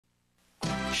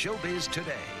Showbiz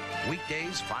Today,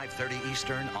 weekdays 5:30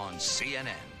 Eastern on CNN.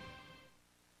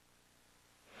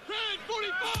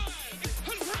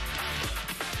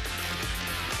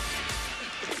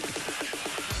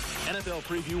 NFL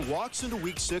Preview walks into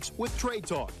Week 6 with trade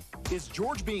talk. Is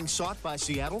George being sought by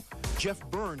Seattle? Jeff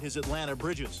burned his Atlanta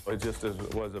bridges. It just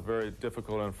was a very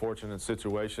difficult, unfortunate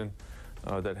situation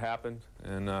that happened,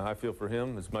 and I feel for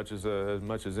him as much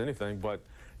as anything. But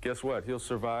guess what? He'll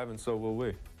survive, and so will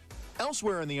we.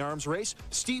 Elsewhere in the arms race,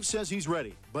 Steve says he's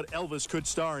ready, but Elvis could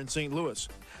star in St. Louis.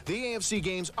 The AFC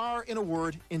games are, in a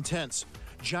word, intense.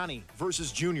 Johnny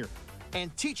versus Junior,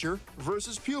 and teacher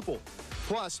versus pupil.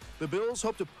 Plus, the Bills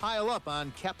hope to pile up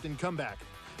on Captain Comeback.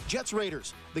 Jets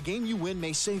Raiders, the game you win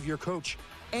may save your coach.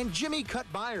 And Jimmy cut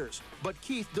Byers, but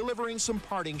Keith delivering some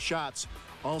parting shots.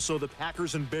 Also, the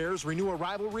Packers and Bears renew a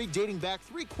rivalry dating back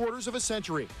 3/4 of a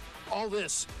century. All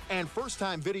this and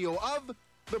first-time video of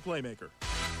The Playmaker.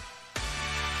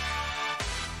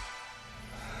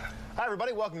 Hi,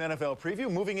 everybody. Welcome to NFL Preview.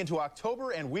 Moving into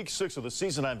October and Week 6 of the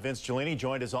season, I'm Vince Cellini,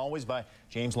 joined as always by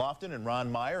James Lofton and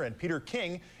Ron Meyer and Peter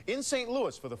King in St.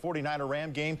 Louis for the 49er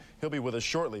Ram game. He'll be with us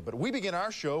shortly. But we begin our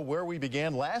show where we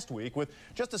began last week with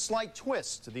just a slight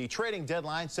twist. The trading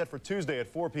deadline set for Tuesday at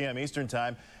 4 p.m. Eastern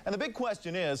Time. And the big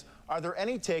question is, are there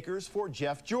any takers for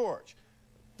Jeff George?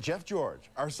 Jeff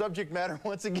George, our subject matter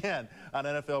once again on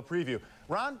NFL Preview.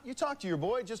 Ron, you talked to your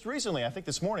boy just recently, I think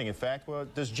this morning, in fact. Well,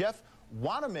 does Jeff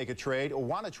want to make a trade or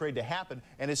want a trade to happen,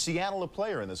 and is Seattle a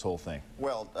player in this whole thing?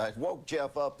 Well, I woke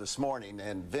Jeff up this morning,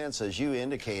 and Vince, as you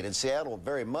indicated, Seattle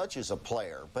very much is a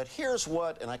player. But here's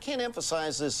what, and I can't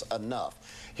emphasize this enough,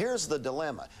 here's the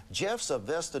dilemma. Jeff's a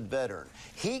vested veteran.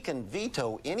 He can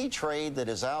veto any trade that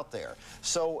is out there.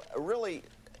 So really,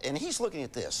 and he's looking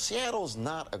at this. Seattle's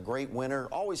not a great winner,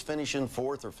 always finishing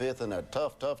 4th or 5th in a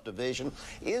tough division.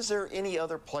 Is there any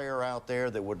other player out there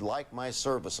that would like my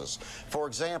services? For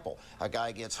example, a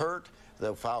guy gets hurt,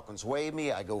 the Falcons waive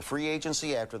me, I go free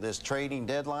agency after this trading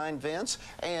deadline, Vince,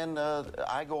 and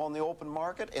I go on the open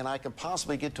market, and I can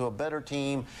possibly get to a better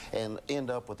team and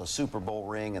end up with a Super Bowl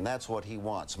ring, and that's what he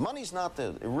wants. Money's not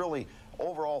the really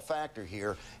overall factor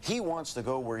here. He wants to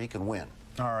go where he can win.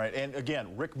 All right, and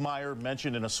again, Rick Meyer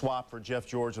mentioned in a swap for Jeff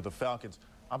George of the Falcons.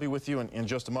 I'll be with you in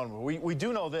just a moment. We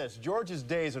do know this. George's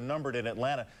days are numbered in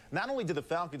Atlanta. Not only did the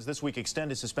Falcons this week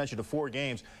extend his suspension to 4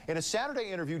 games, in a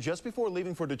Saturday interview just before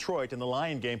leaving for Detroit in the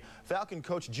Lion game, Falcon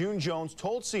coach June Jones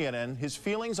told CNN his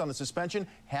feelings on the suspension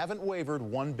haven't wavered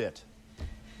one bit.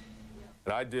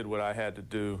 I did what I had to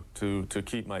do to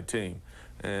keep my team.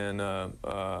 And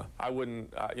I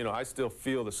wouldn't, I still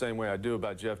feel the same way I do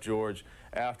about Jeff George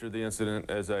after the incident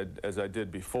as I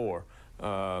did before.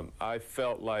 I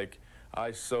felt like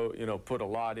I put a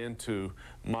lot into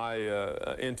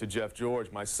into Jeff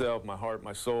George, myself, my heart,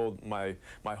 my soul, my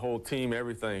whole team,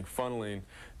 everything, funneling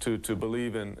to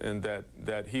believe in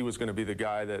that he was going to be the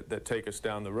guy that take us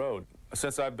down the road.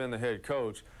 Since I've been the head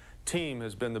coach, team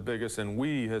has been the biggest, and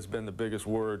we has been the biggest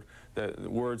words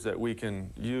that we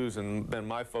can use, and been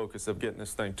my focus of getting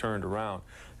this thing turned around.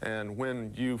 And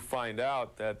when you find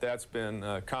out that that's been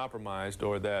compromised,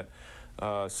 or that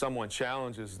someone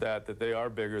challenges that they are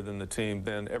bigger than the team,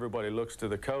 then everybody looks to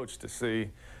the coach to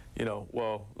see,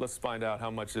 well, let's find out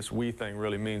how much this we thing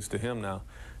really means to him now.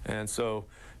 And so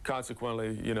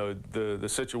consequently, the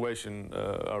situation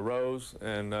arose,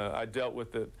 and I dealt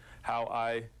with it how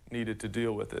I needed to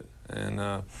deal with it. And,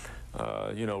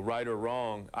 right or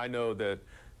wrong, I know that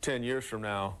 10 years from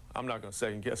now, I'm not going to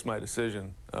second-guess my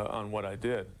decision on what I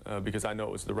did because I know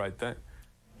it was the right thing.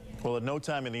 Well, at no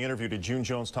time in the interview did June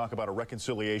Jones talk about a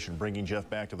reconciliation, bringing Jeff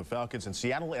back to the Falcons. And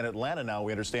Seattle and Atlanta now,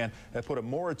 we understand, have put a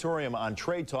moratorium on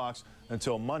trade talks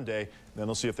until Monday. Then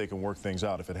they'll see if they can work things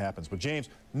out if it happens. But, James,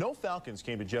 no Falcons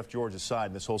came to Jeff George's side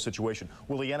in this whole situation.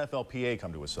 Will the NFLPA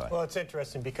come to his side? Well, it's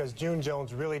interesting because June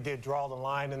Jones really did draw the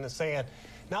line in the sand.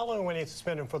 Not only when he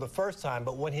suspended him for the first time,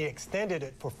 but when he extended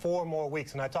it for 4 more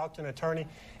weeks. And I talked to an attorney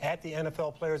at the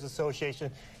NFL Players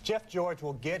Association. Jeff George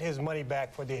will get his money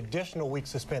back for the additional week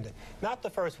suspended. Not the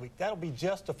first week. That'll be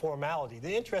just a formality.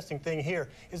 The interesting thing here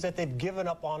is that they've given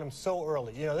up on him so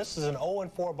early. This is an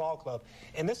 0-4 ball club.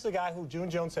 And this is a guy who June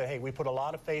Jones said, hey, we put a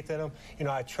lot of faith in him.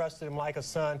 I trusted him like a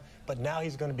son. But now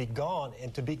he's going to be gone.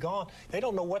 And to be gone, they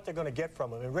don't know what they're going to get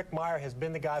from him. And Rick Meyer has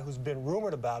been the guy who's been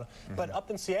rumored about him. But up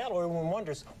in Seattle, everyone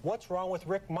wonders, what's wrong with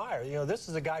Rick Meyer? This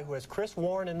is a guy who has Chris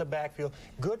Warren in the backfield,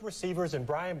 good receivers, and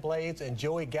Brian Blades and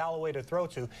Joey Galloway to throw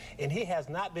to, and he has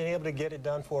not been able to get it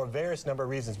done for a various number of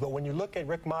reasons. But when you look at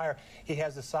Rick Meyer, he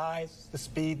has the size, the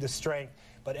speed, the strength,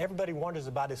 but everybody wonders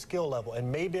about his skill level.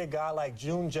 And maybe a guy like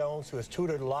June Jones, who has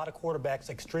tutored a lot of quarterbacks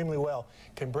extremely well,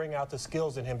 can bring out the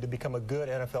skills in him to become a good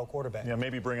NFL quarterback. Yeah,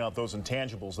 maybe bring out those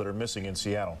intangibles that are missing in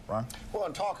Seattle. Ron? Well,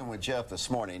 in talking with Jeff this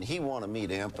morning, he wanted me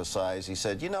to emphasize, he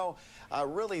said, you know, I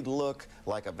really look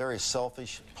like a very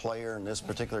selfish player in this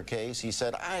particular case. He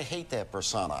said, I hate that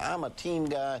persona. I'm a team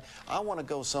guy. I want to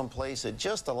go someplace that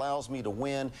just allows me to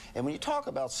win. And when you talk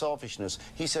about selfishness,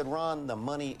 he said, Ron, the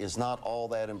money is not all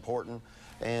that important.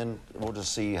 And we'll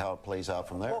just see how it plays out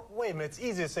from there. Well, wait a minute. It's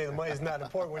easy to say the money is not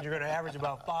important when you're going to average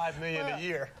about $5 million a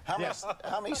year. How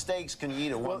many steaks can you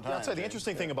eat at one time? I'll tell you, the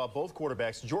interesting thing about both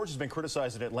quarterbacks, George has been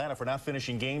criticized in Atlanta for not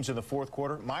finishing games in the fourth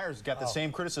quarter. Meyer's got the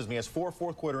same criticism. He has 4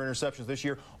 fourth-quarter interceptions this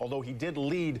year, although he did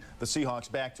lead the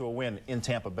Seahawks back to a win in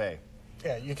Tampa Bay.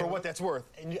 Yeah, you can for what that's worth.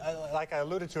 And like I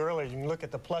alluded to earlier, you can look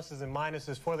at the pluses and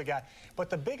minuses for the guy.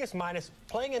 But the biggest minus,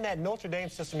 playing in that Notre Dame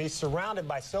system, he's surrounded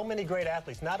by so many great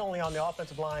athletes, not only on the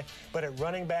offensive line, but at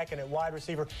running back and at wide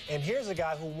receiver. And here's a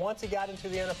guy who, once he got into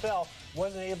the NFL,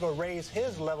 wasn't able to raise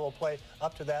his level of play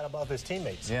up to that above his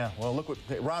teammates. Yeah, well, look what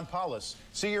Ron Paulus,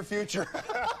 see your future.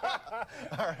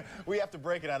 All right, we have to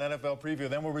break it on NFL Preview.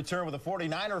 Then we'll return with a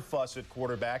 49er fuss at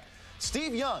quarterback.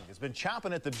 Steve Young has been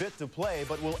chomping at the bit to play,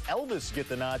 but will Elvis get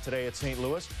the nod today at St.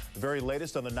 Louis? The very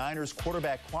latest on the Niners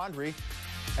quarterback quandary.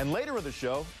 And later in the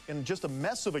show, in just a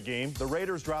mess of a game, the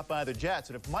Raiders drop by the Jets.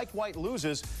 And if Mike White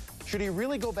loses, should he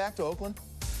really go back to Oakland?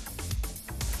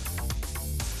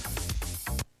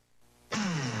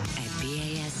 At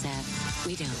BASF,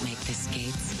 we don't make the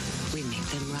skates, we make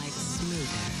them ride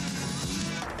smoother.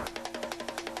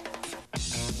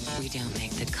 We don't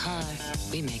make the car,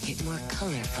 we make it more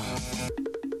colorful.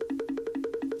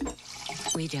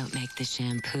 We don't make the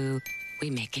shampoo,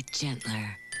 we make it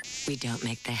gentler. We don't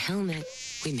make the helmet,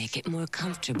 we make it more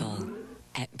comfortable.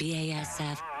 At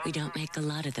BASF, we don't make a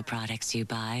lot of the products you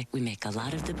buy, we make a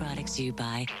lot of the products you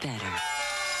buy better.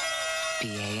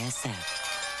 BASF.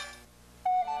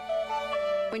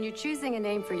 When you're choosing a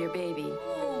name for your baby,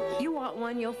 you want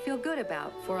one you'll feel good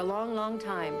about for a long, long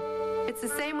time. It's the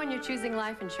same when you're choosing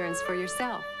life insurance for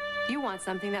yourself. You want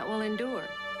something that will endure.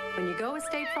 When you go with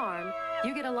State Farm,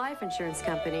 you get a life insurance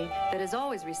company that has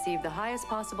always received the highest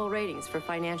possible ratings for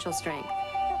financial strength.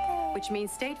 Which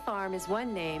means State Farm is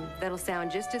one name that'll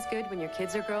sound just as good when your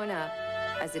kids are growing up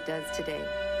as it does today.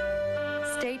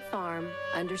 State Farm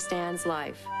understands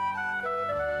life.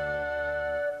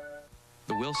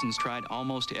 The Wilsons tried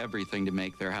almost everything to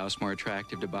make their house more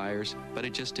attractive to buyers, but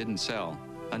it just didn't sell.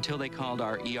 Until they called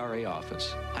our ERA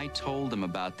office. I told them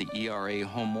about the ERA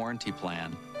home warranty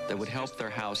plan that would help their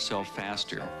house sell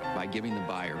faster by giving the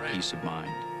buyer peace of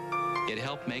mind. It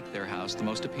helped make their house the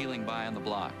most appealing buy on the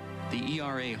block. The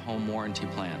ERA home warranty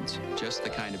plans, just the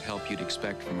kind of help you'd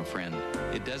expect from a friend.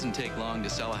 It doesn't take long to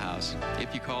sell a house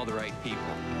if you call the right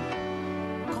people.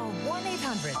 Call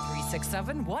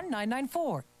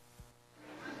 1-800-367-1994.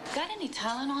 Got any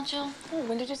Tylenol, Jill? Oh,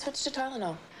 when did you switch to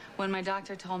Tylenol? When my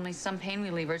doctor told me some pain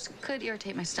relievers could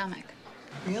irritate my stomach.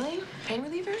 Really? Pain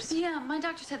relievers? Yeah, my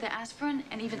doctor said that aspirin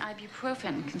and even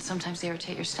ibuprofen can sometimes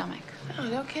irritate your stomach. Oh,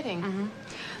 no kidding. Mm-hmm.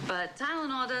 But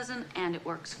Tylenol doesn't, and it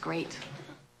works great.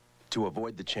 To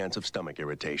avoid the chance of stomach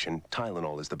irritation,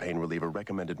 Tylenol is the pain reliever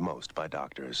recommended most by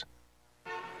doctors.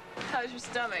 How's your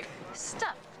stomach?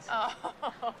 Stuffed. Oh.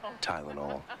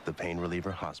 Tylenol, the pain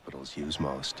reliever hospitals use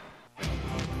most.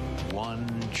 One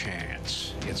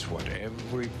chance. It's what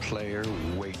every player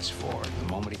waits for, the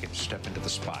moment he can step into the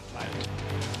spotlight.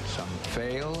 Some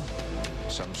fail,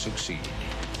 some succeed.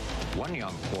 One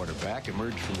young quarterback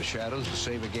emerged from the shadows to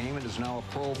save a game and is now a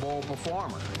Pro Bowl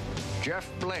performer. Jeff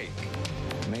Blake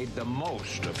made the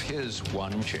most of his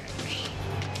one chance.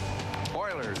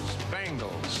 Oilers,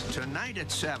 Bengals, tonight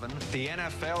at 7, the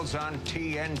NFL's on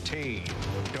TNT.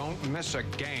 Don't miss a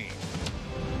game.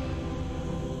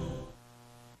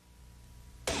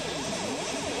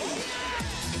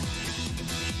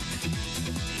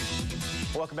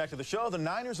 Welcome back to the show. The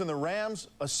Niners and the Rams,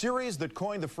 a series that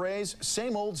coined the phrase,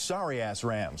 same old sorry-ass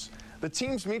Rams. The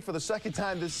teams meet for the second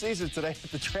time this season today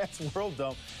at the Trans World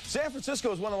Dome. San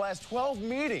Francisco has won the last 12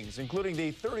 meetings, including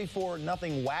the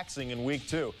 34-0 waxing in Week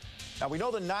 2. Now, we know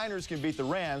the Niners can beat the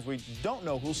Rams. We don't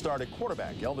know who'll start at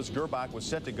quarterback. Elvis Gerbach was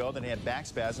set to go, then he had back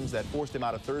spasms that forced him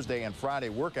out of Thursday and Friday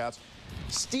workouts.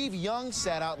 Steve Young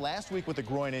sat out last week with a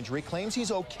groin injury, claims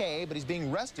he's okay, but he's being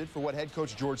rested for what head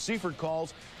coach George Seifert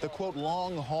calls the, quote,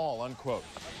 long haul, unquote.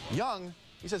 Young,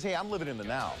 he says, hey, I'm living in the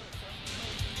now.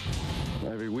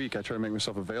 Every week I try to make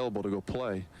myself available to go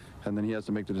play, and then he has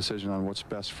to make the decision on what's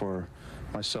best for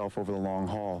myself over the long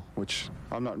haul, which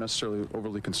I'm not necessarily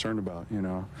overly concerned about, you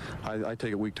know. I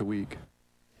take it week to week.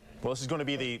 Well, this is going to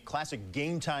be the classic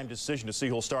game-time decision to see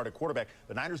who'll start at quarterback.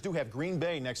 The Niners do have Green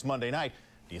Bay next Monday night.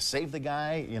 Do you save the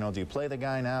guy? You know, do you play the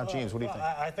guy now? James, what do you think?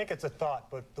 I think it's a thought,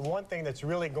 but the one thing that's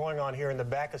really going on here in the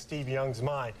back of Steve Young's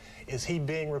mind is he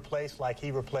being replaced like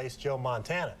he replaced Joe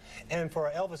Montana. And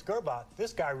for Elvis Gerbach,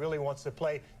 this guy really wants to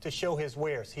play to show his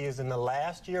wares. He is in the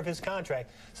last year of his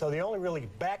contract, so the only really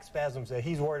back spasms that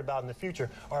he's worried about in the future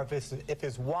are if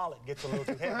his wallet gets a little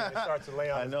too heavy and it starts to lay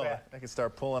on his back. I can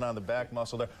start pulling on the back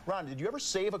muscle there. Ron, did you ever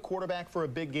save a quarterback for a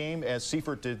big game, as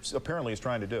Seifert apparently is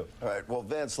trying to do? All right, well,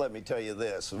 Vince, let me tell you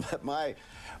this.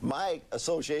 My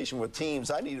association with teams,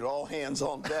 I needed all hands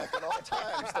on deck at all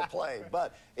times to play.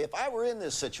 But if I were in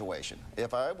this situation,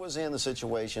 if I was in the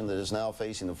situation that is now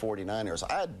facing the 49ers,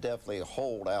 I'd definitely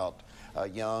hold out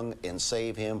Young and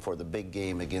save him for the big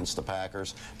game against the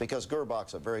Packers, because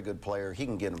Gerbach's a very good player. He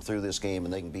can get them through this game,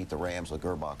 and they can beat the Rams with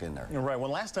Gerbach in there. You're right. When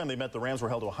last time they met, the Rams were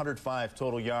held to 105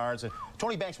 total yards. And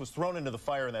Tony Banks was thrown into the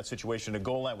fire in that situation, a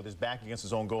goal line with his back against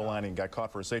his own goal line, and got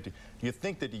caught for a safety. Do you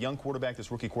think that the young quarterback,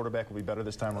 this rookie quarterback, will be better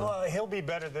this time around? Well, he'll be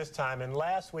better this time. And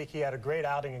last week he had a great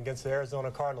outing against the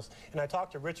Arizona Cardinals. And I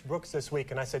talked to Rich Brooks this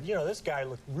week, and I said, you know, this guy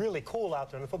looked really cool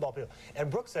out there on the football field. And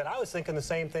Brooks said, I was thinking the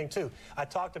same thing, too. I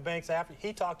talked to Banks after.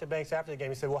 He talked to Banks after the game.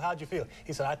 He said, well, how'd you feel?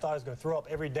 He said, I thought I was going to throw up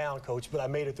every down, Coach, but I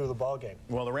made it through the ball game.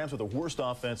 Well, the Rams are the worst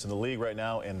offense in the league right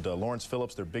now, and Lawrence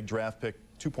Phillips, their big draft pick,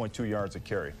 2.2 yards a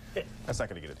carry. That's not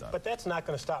going to get it done. But that's not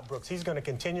going to stop Brooks. He's going to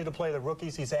continue to play the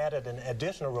rookies. He's added an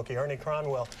additional rookie, Ernie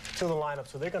Cronwell, to the lineup.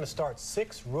 So they're going to start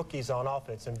 6 rookies on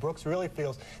offense. And Brooks really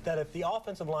feels that if the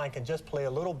offensive line can just play a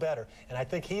little better, and I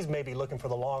think he's maybe looking for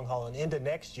the long haul and into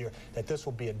next year, that this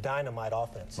will be a dynamite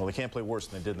offense. Well, they can't play worse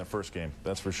than they did in the first game,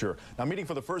 that's for sure. Now, meeting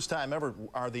for the first time ever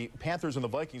are the Panthers and the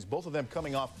Vikings, both of them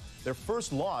coming off their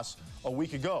first loss a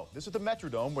week ago. This is the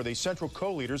Metrodome, where the Central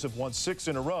co-leaders have won 6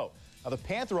 in a row. Now, the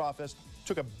Panther offense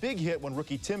took a big hit when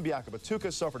rookie Tim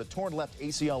Biakabatuka suffered a torn left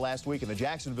ACL last week in the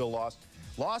Jacksonville loss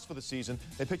for the season.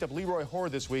 They picked up Leroy Hoare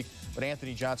this week, but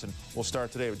Anthony Johnson will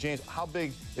start today. But James, how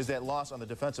big is that loss on the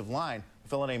defensive line? A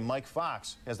fellow named Mike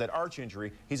Fox has that arch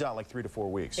injury. He's out like 3 to 4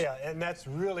 weeks. Yeah, and that's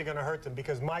really going to hurt them,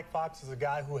 because Mike Fox is a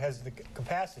guy who has the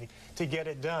capacity to get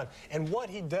it done. And what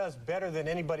he does better than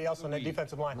anybody else on that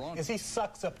defensive line is he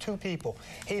sucks up 2 people.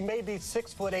 He may be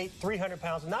 6'8", 300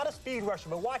 pounds, not a speed rusher,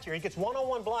 but watch here. He gets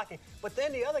one-on-one blocking, but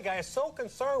then the other guy is so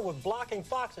concerned with blocking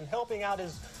Fox and helping out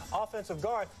his offensive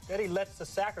guard that he lets the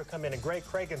sacker come in, and Greg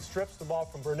Cragen strips the ball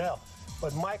from Burnell.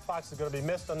 But Mike Fox is going to be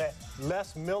missed on that.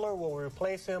 Les Miller will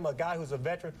replace him, a guy who's a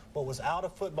veteran but was out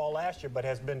of football last year but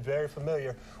has been very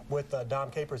familiar with Dom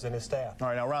Capers and his staff. All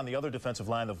right, now around the other defensive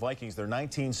line, the Vikings, they're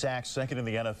 19 sacks, second in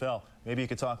the NFL. Maybe you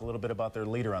could talk a little bit about their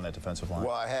leader on that defensive line.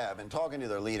 Well, I have. In talking to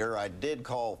their leader, I did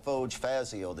call Foge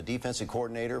Fazio, the defensive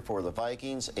coordinator for the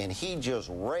Vikings, and he just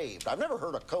raved. I've never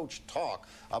heard a coach talk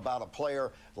about a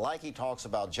player like he talks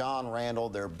about John Randall,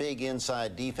 their big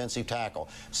inside defensive tackle.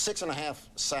 6.5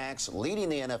 sacks, leading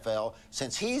the NFL.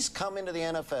 Since he's come into the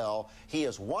NFL, he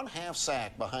is 1/2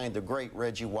 sack behind the great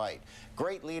Reggie White.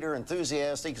 Great leader,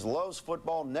 enthusiastic, loves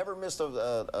football, never missed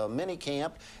a mini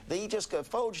camp.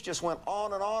 Foge just went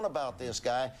on and on about this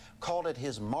guy, called it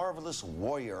his marvelous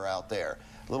warrior out there.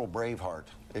 Little Braveheart,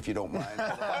 if you don't mind.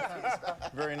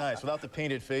 Very nice. Without the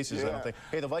painted faces, I don't think.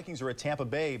 Hey, the Vikings are at Tampa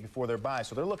Bay before their bye,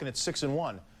 so they're looking at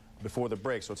 6-1 before the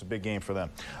break, so it's a big game for them.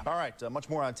 All right, much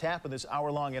more on tap in this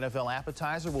hour-long NFL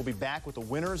appetizer. We'll be back with the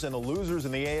winners and the losers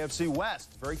in the AFC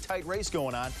West. Very tight race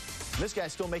going on. And this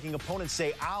guy's still making opponents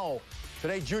say, ow.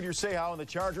 Today, Junior Seau and the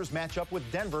Chargers match up with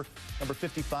Denver. Number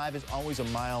 55 is always a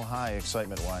mile high,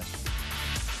 excitement-wise.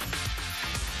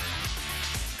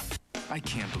 I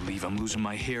can't believe I'm losing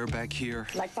my hair back here.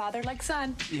 Like father, like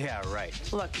son. Yeah, right.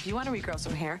 Look, if you want to regrow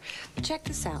some hair, check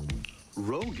this out.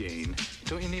 Rogaine?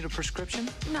 Don't you need a prescription?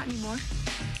 Not anymore.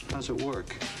 How's it work?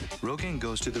 Rogaine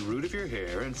goes to the root of your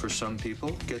hair, and for some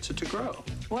people, gets it to grow.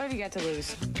 What have you got to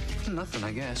lose? Nothing,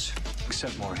 I guess,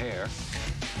 except more hair.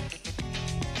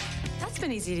 That's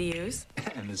been easy to use.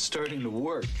 And it's starting to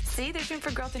work. See, there's room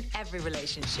for growth in every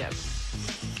relationship.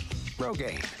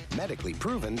 Rogaine, medically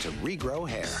proven to regrow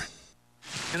hair.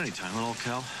 Got any Tylenol,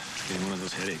 Cal? Getting one of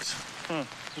those headaches.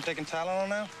 You taking Tylenol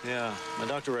now? Yeah, my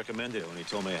doctor recommended it when he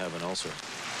told me I have an ulcer.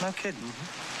 No kidding.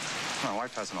 My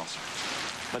wife has an ulcer.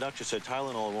 My doctor said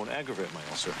Tylenol won't aggravate my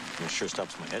ulcer. And it sure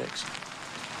stops my headaches.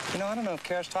 You know, I don't know if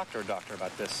Kara's talked to her doctor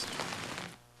about this.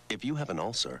 If you have an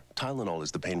ulcer, Tylenol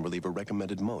is the pain reliever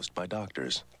recommended most by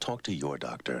doctors. Talk to your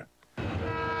doctor.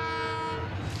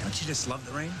 Don't you just love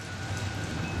the rain?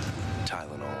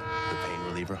 Tylenol, the pain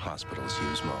reliever hospitals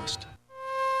use most.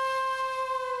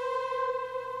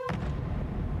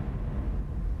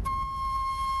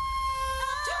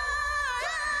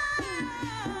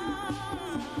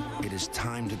 is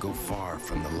time to go far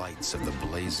from the lights of the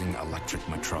blazing electric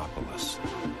metropolis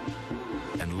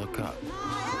and look up.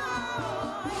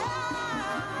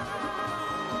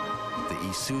 The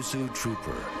Isuzu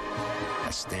Trooper,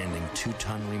 a standing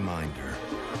 2-ton reminder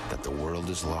that the world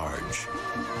is large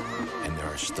and there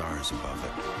are stars above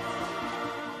it.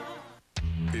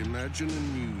 Imagine a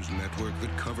news network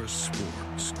that covers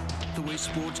sports, the way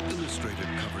Sports Illustrated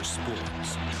covers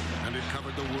sports. And it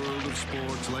covered the world of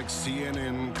sports like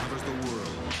CNN covers the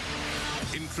world.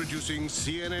 Introducing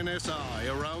CNN-SI,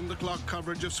 around-the-clock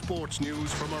coverage of sports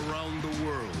news from around the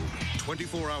world.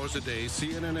 24 hours a day,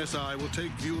 CNN-SI will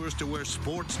take viewers to where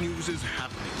sports news is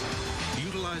happening.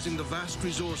 Utilizing the vast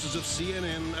resources of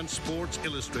CNN and Sports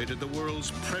Illustrated, the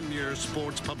world's premier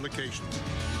sports publication.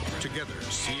 Together,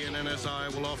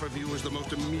 CNN-SI will offer viewers the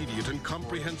most immediate and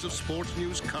comprehensive sports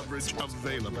news coverage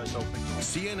available.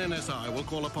 CNN-SI will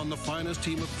call upon the finest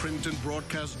team of print and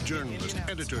broadcast journalists,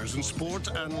 editors, and sports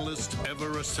analysts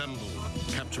ever assembled,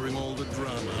 capturing all the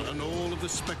drama and all of the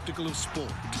spectacle of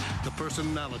sport, the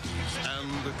personalities and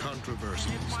the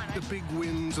controversies, the big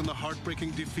wins and the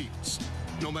heartbreaking defeats.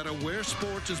 No matter where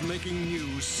sports is making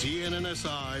news,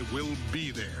 CNN-SI will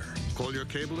be there. Call your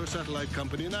cable or satellite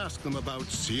company and ask them about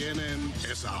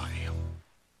CNN-SI.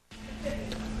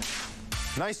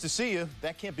 Nice to see you.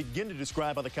 That can't begin to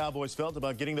describe how the Cowboys felt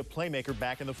about getting the playmaker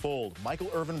back in the fold. Michael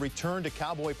Irvin returned to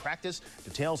Cowboy practice.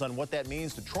 Details on what that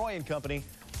means to Troy and company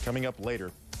coming up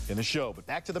later in the show. But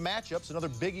back to the matchups. Another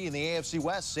biggie in the AFC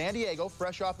West. San Diego,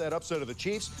 fresh off that upset of the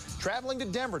Chiefs, traveling to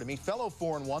Denver to meet fellow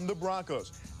 4-1, the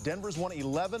Broncos. Denver's won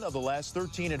 11 of the last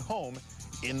 13 at home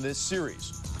in this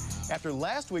series. After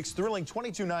last week's thrilling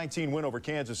 22-19 win over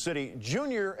Kansas City,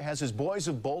 Junior has his boys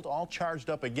of Bolt all charged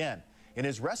up again. In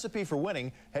his recipe for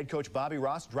winning, head coach Bobby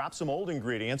Ross dropped some old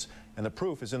ingredients, and the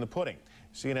proof is in the pudding.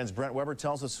 CNN's Brent Weber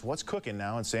tells us what's cooking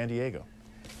now in San Diego.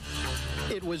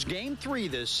 It was Game 3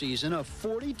 this season, a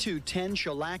 42-10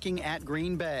 shellacking at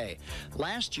Green Bay.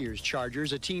 Last year's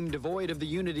Chargers, a team devoid of the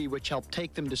unity which helped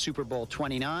take them to Super Bowl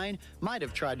 29, might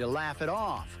have tried to laugh it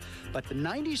off. But the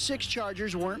 96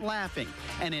 Chargers weren't laughing,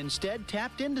 and instead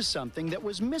tapped into something that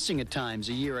was missing at times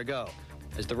a year ago,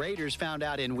 as the Raiders found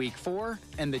out in Week 4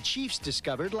 and the Chiefs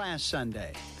discovered last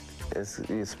Sunday.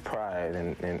 It's pride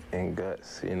and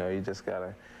guts. You know, you just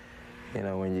gotta, you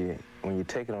know, when you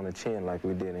take it on the chin like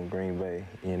we did in Green Bay,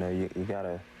 you know, you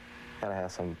gotta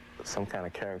have some kind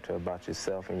of character about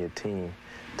yourself and your team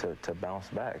to bounce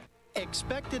back.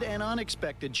 Expected and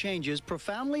unexpected changes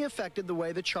profoundly affected the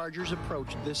way the Chargers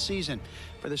approached this season.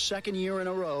 For the second year in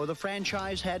a row, the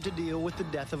franchise had to deal with the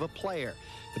death of a player.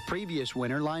 The previous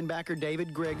winter, linebacker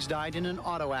David Griggs died in an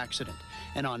auto accident.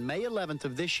 And on May 11th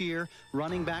of this year,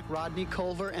 running back Rodney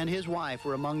Culver and his wife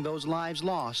were among those lives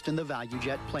lost in the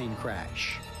ValueJet plane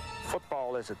crash.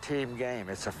 Football is a team game.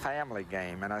 It's a family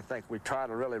game, and I think we try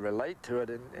to really relate to it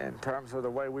in terms of the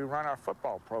way we run our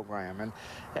football program.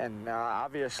 And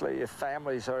obviously, if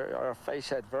families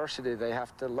face adversity, they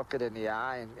have to look it in the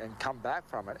eye and come back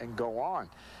from it and go on.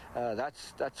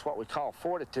 That's what we call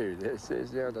fortitude. It's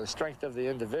the strength of the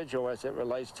individual as it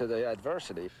relates to the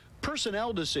adversity.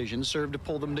 Personnel decisions served to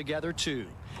pull them together, too.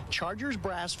 Chargers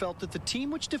brass felt that the team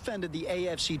which defended the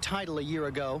AFC title a year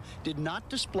ago did not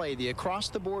display the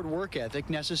across-the-board work ethic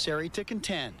necessary to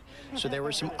contend. So there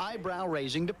were some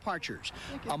eyebrow-raising departures.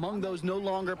 Among those no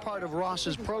longer part of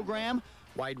Ross's program,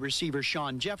 wide receiver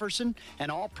Sean Jefferson, and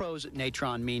all-pros at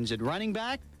Natron Means at running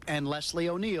back, and Leslie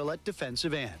O'Neal at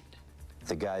defensive end.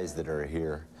 The guys that are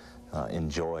here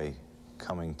enjoy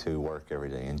coming to work every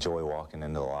day, enjoy walking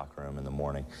into the locker room in the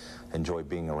morning, enjoy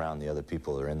being around the other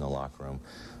people that are in the locker room.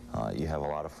 You have a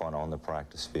lot of fun on the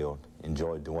practice field,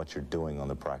 enjoy doing what you're doing on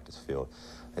the practice field.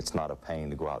 It's not a pain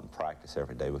to go out and practice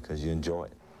every day because you enjoy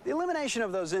it. The elimination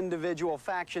of those individual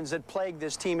factions that plagued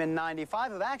this team in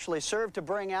 '95 have actually served to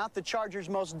bring out the Chargers'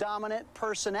 most dominant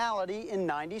personality in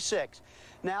 '96.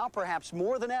 Now, perhaps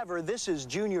more than ever, this is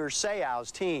Junior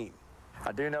Seau's team.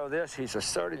 I do know this, he's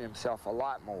asserting himself a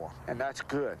lot more, and that's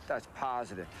good, that's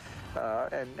positive.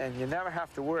 And you never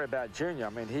have to worry about Junior.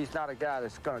 I mean, he's not a guy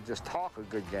that's going to just talk a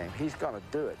good game. He's going to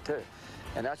do it, too.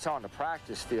 And that's on the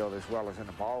practice field as well as in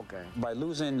the ball game. By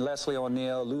losing Leslie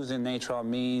O'Neal, losing Natron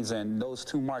Means, and those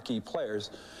two marquee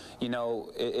players, you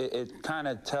know, it kind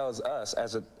of tells us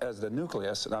as the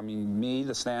nucleus, I mean, me,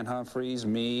 the Stan Humphreys,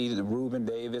 me, the Reuben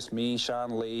Davis, me,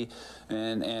 Sean Lee,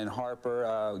 and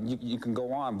Harper, you can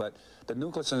go on, but the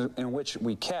nucleus in which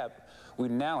we kept, we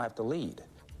now have to lead.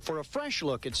 For a fresh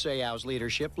look at Seau's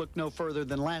leadership, look no further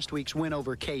than last week's win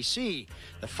over KC.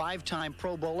 The 5-time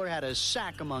Pro Bowler had a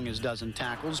sack among his dozen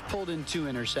tackles, pulled in 2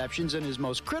 interceptions, and his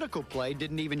most critical play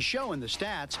didn't even show in the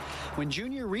stats when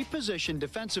Junior repositioned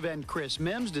defensive end Chris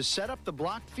Mims to set up the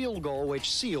blocked field goal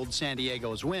which sealed San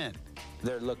Diego's win.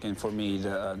 They're looking for me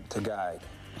to guide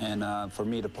and for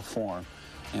me to perform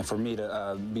and for me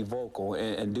to be vocal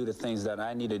and do the things that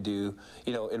I need to do,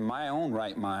 you know, in my own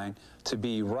right mind to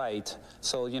be right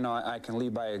so, you know, I can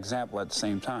lead by example at the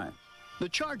same time. The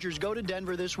Chargers go to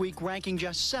Denver this week ranking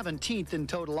just 17th in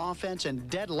total offense and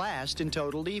dead last in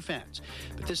total defense.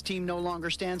 But this team no longer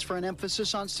stands for an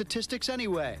emphasis on statistics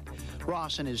anyway.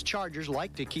 Ross and his Chargers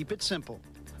like to keep it simple.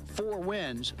 4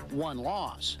 wins, 1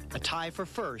 loss, a tie for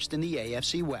first in the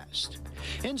AFC West.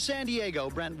 In San Diego,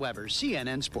 Brent Weber,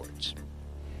 CNN Sports.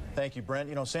 Thank you, Brent.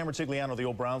 You know, Sam Rutigliano, the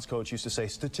old Browns coach, used to say,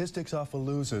 statistics off of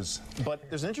losers. But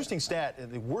there's an interesting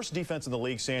stat. The worst defense in the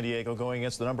league, San Diego, going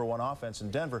against the #1 offense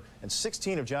in Denver, and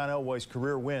 16 of John Elway's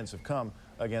career wins have come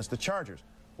against the Chargers.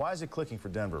 Why is it clicking for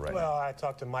Denver right now? Well, I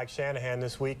talked to Mike Shanahan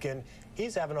this week, and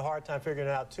he's having a hard time figuring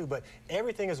it out, too. But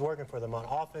everything is working for them on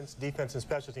offense, defense, and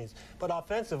special teams. But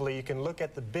offensively, you can look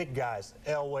at the big guys,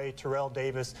 Elway, Terrell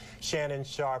Davis, Shannon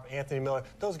Sharp, Anthony Miller.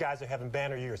 Those guys are having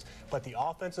banner years. But the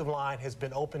offensive line has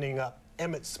been opening up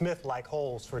Emmitt Smith-like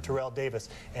holes for Terrell Davis,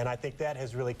 and I think that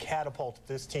has really catapulted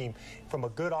this team from a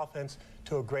good offense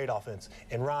to a great offense.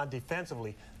 And Ron,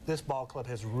 defensively, this ball club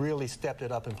has really stepped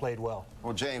it up and played well.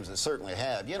 Well, James, it certainly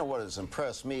have. You know what has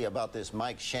impressed me about this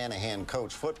Mike Shanahan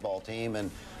coach football team, and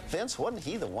Vince, wasn't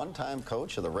he the one-time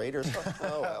coach of the Raiders?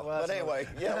 Oh, well. Well, but anyway,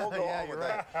 yeah, we'll go on with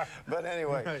right. that. But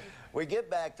anyway, we get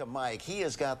back to Mike. He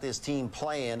has got this team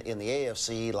playing in the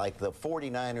AFC like the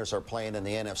 49ers are playing in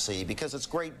the NFC because it's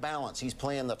great balance. He's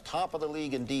playing the top of the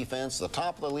league in defense, the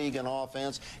top of the league in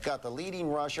offense, got the leading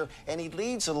rusher, and he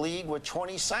leads the league with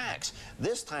 20 sacks.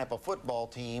 This type of football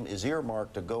team is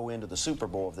earmarked to go into the Super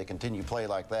Bowl if they continue to play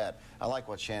like that. I like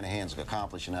what Shanahan's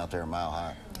accomplishing out there in Mile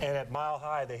High. And at Mile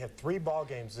High, they have 3 ball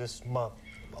games this month.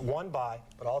 1 bye,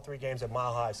 but all 3 games at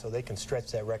Mile High, so they can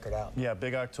stretch that record out. Yeah,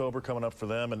 big October coming up for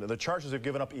them. And the Chargers have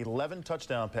given up 11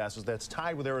 touchdown passes. That's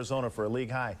tied with Arizona for a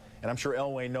league high. And I'm sure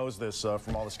Elway knows this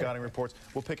from all the scouting reports.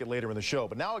 We'll pick it later in the show.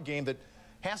 But now a game that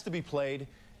has to be played.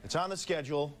 It's on the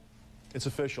schedule. It's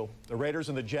official. The Raiders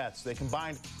and the Jets, they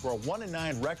combined for a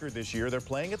 1-9 record this year. They're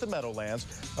playing at the Meadowlands.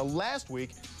 Last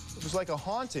week, it was like a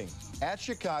haunting. At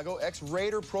Chicago,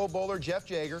 ex-Raider Pro Bowler Jeff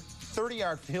Jager,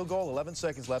 30-yard field goal, 11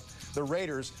 seconds left. The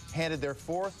Raiders handed their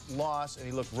 4th loss, and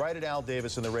he looked right at Al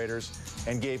Davis and the Raiders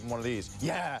and gave him one of these.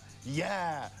 Yeah,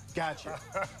 gotcha.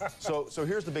 So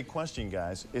here's the big question,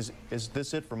 guys. Is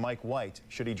this it for Mike White?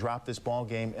 Should he drop this ball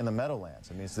game in the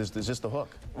Meadowlands? I mean, is this the hook?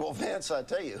 Well, Vince, I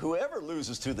tell you, whoever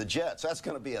loses to the Jets, that's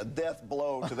going to be a death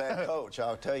blow to that coach.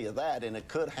 I'll tell you that, and it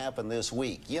could happen this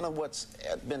week. You know what's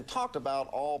been talked about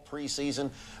all preseason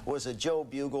was that Joe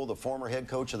Bugle, the former head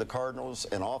coach of the Cardinals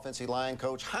and offensive line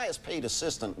coach, highest paid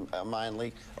assistant,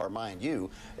 mind you,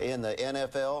 in the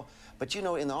NFL. But, you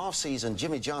know, in the offseason,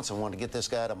 Jimmy Johnson wanted to get this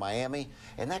guy to Miami,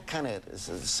 and that kind of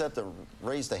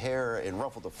raised the hair and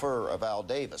ruffled the fur of Al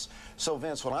Davis. So,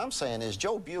 Vince, what I'm saying is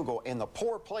Joe Bugle, in the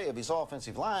poor play of his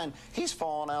offensive line, he's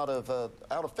fallen out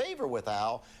of favor with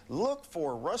Al. Look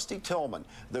for Rusty Tillman,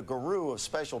 the guru of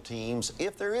special teams.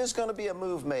 If there is going to be a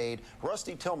move made,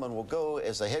 Rusty Tillman will go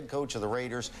as the head coach of the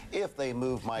Raiders if they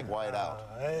move Mike White out.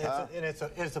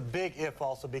 It's a big if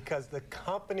also because the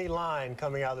company line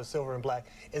coming out of the Silver and Black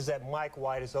is that Mike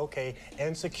White is okay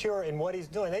and secure in what he's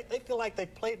doing. They feel like they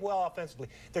played well offensively.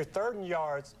 They're 3rd in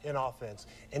yards in offense.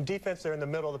 In defense, they're in the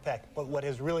middle of the pack. But what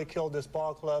has really killed this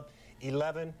ball club,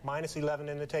 minus 11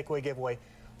 in the takeaway giveaway,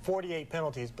 48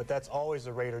 penalties, but that's always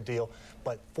a Raider deal.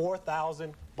 But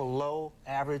 4,000 below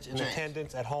average in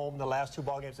attendance at home the last 2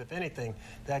 ball games. If anything,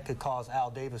 that could cause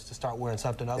Al Davis to start wearing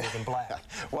something other than black.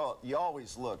 Well, you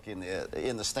always look in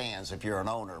the stands if you're an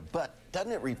owner, but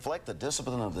doesn't it reflect the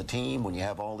discipline of the team when you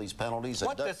have all these penalties?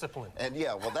 What discipline? And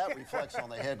yeah, well, that reflects on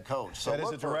the head coach. So that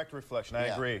is a direct reflection. I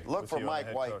agree. Look for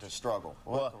Mike White to struggle.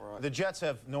 Well, the Jets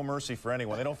have no mercy for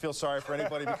anyone. They don't feel sorry for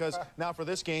anybody because now for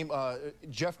this game,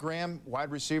 Jeff Graham,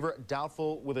 wide receiver,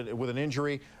 doubtful with an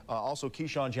injury. Also,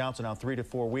 Keyshawn Johnson out 3 to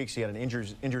 4 weeks. He had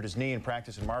injured his knee in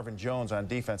practice, and Marvin Jones on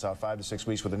defense out 5 to 6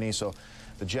 weeks with a knee. So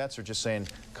the Jets are just saying,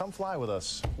 come fly with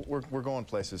us. We're going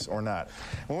places or not.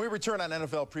 When we return on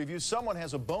NFL Preview, someone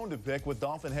has a bone to pick with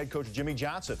Dolphin head coach Jimmy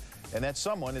Johnson, and that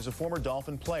someone is a former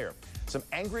Dolphin player. Some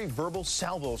angry verbal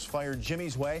salvos fired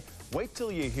Jimmy's way. Wait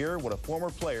till you hear what a former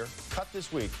player cut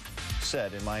this week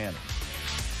said in Miami.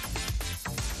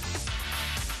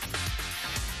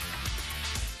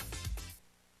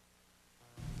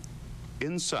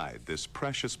 Inside this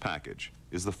precious package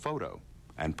is the photo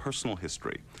and personal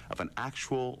history of an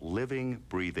actual, living,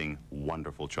 breathing,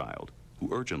 wonderful child who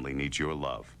urgently needs your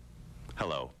love.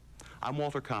 Hello, I'm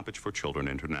Walter Kopich for Children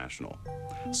International.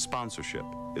 Sponsorship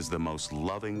is the most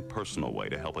loving, personal way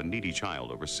to help a needy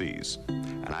child overseas.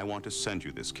 And I want to send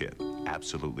you this kit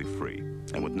absolutely free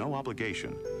and with no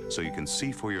obligation, so you can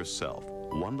see for yourself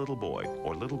one little boy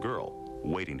or little girl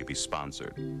waiting to be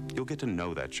sponsored. You'll get to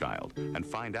know that child and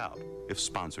find out if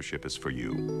sponsorship is for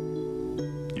you.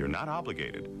 You're not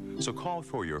obligated, so call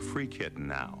for your free kit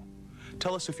now.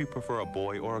 Tell us if you prefer a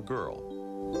boy or a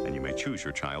girl, and you may choose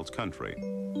your child's country.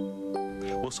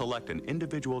 We'll select an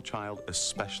individual child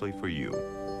especially for you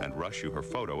and rush you her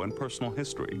photo and personal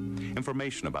history,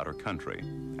 information about her country,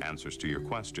 answers to your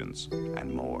questions,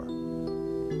 and more.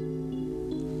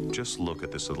 Just look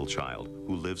at this little child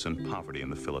who lives in poverty in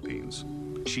the Philippines.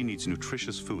 She needs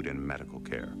nutritious food and medical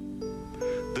care.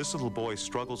 This little boy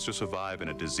struggles to survive in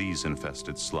a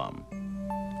disease-infested slum.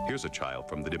 Here's a child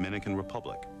from the Dominican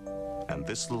Republic, and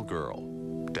this little girl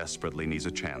desperately needs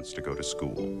a chance to go to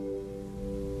school.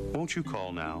 Won't you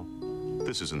call now?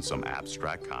 This isn't some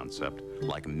abstract concept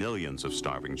like millions of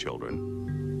starving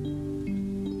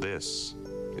children. This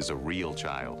is a real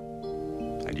child,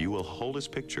 and you will hold his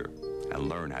picture and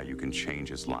learn how you can change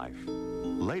his life.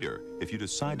 Later, if you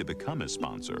decide to become his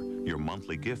sponsor, your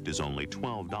monthly gift is only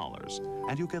 $12,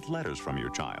 and you'll get letters from your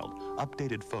child,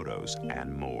 updated photos,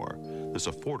 and more. This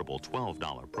affordable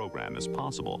 $12 program is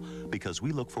possible because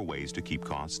we look for ways to keep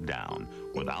costs down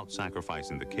without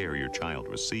sacrificing the care your child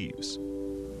receives.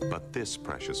 But this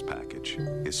precious package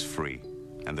is free,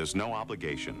 and there's no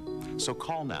obligation. So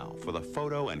call now for the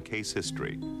photo and case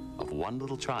history of one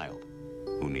little child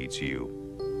who needs you.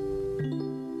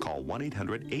 Call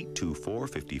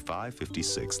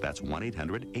 1-800-824-5556. That's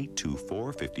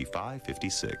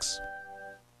 1-800-824-5556.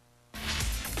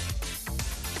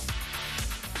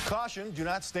 Caution, do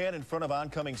not stand in front of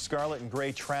oncoming scarlet and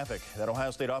gray traffic. That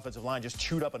Ohio State offensive line just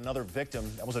chewed up another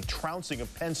victim. That was a trouncing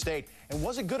of Penn State. And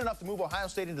was it good enough to move Ohio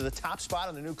State into the top spot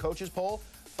on the new coaches poll?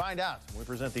 Find out when we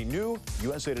present the new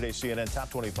USA Today CNN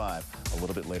Top 25 a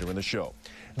little bit later in the show.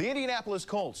 The Indianapolis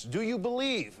Colts. Do you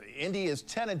believe Indy is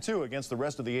 10-2 against the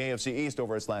rest of the AFC East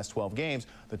over its last 12 games?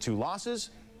 The two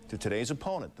losses to today's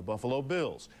opponent, the Buffalo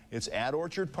Bills. It's at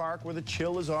Orchard Park where the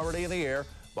chill is already in the air.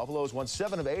 Buffalo has won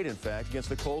 7 of 8, in fact, against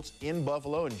the Colts in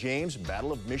Buffalo. And James,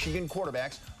 battle of Michigan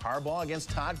quarterbacks. Harbaugh against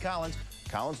Todd Collins.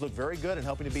 Collins looked very good in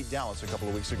helping to beat Dallas a couple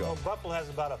of weeks ago. Well, Buffalo has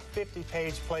about a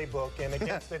 50-page playbook, and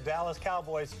against the Dallas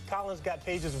Cowboys, Collins got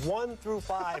pages 1 through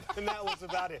 5, and that was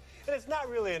about it. And it's not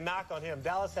really a knock on him.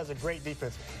 Dallas has a great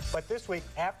defense. But this week,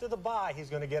 after the bye, he's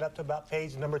going to get up to about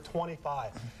page number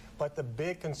 25. But the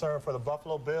big concern for the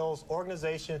Buffalo Bills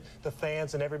organization, the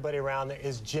fans, and everybody around there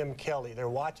is Jim Kelly. They're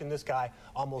watching this guy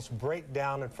almost break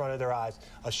down in front of their eyes.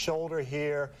 A shoulder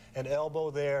here, an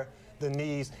elbow there, the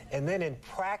knees, and then in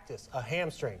practice, a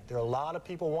hamstring. There are a lot of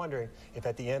people wondering if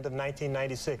at the end of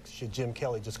 1996, should Jim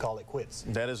Kelly just call it quits?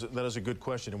 That is a good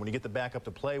question. And when you get the backup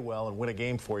to play well and win a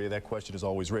game for you, that question is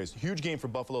always raised. Huge game for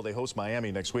Buffalo. They host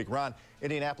Miami next week. Ron,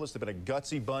 Indianapolis, they've been a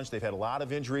gutsy bunch. They've had a lot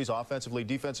of injuries offensively,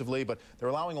 defensively, but they're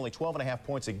allowing only 12.5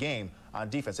 points a game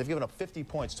on defense. They've given up 50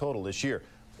 points total this year.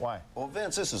 Why? Well,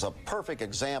 Vince, this is a perfect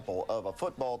example of a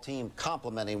football team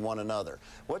complementing one another.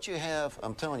 What you have,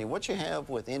 I'm telling you, what you have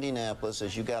with Indianapolis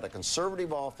is you got a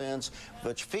conservative offense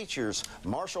which features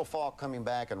Marshall Faulk coming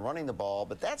back and running the ball,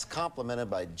 but that's complemented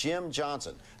by Jim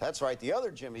Johnson. That's right, the other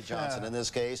Jimmy Johnson in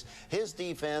this case. His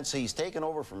defense, he's taken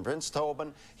over from Vince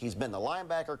Tobin. He's been the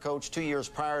linebacker coach 2 years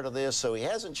prior to this, so he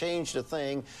hasn't changed a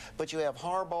thing. But you have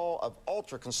Harbaugh, of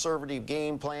ultra-conservative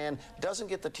game plan, doesn't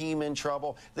get the team in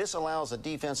trouble. This allows the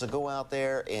defense to go out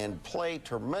there and play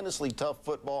tremendously tough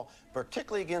football,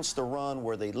 particularly against the run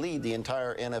where they lead the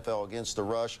entire NFL against the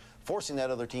rush, forcing that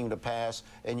other team to pass,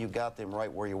 and you've got them right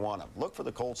where you want them. Look for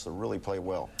the Colts to really play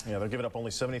well. Yeah, they're giving up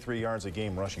only 73 yards a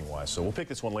game rushing-wise, so we'll pick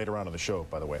this one later on in the show,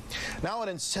 by the way. Now an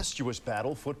incestuous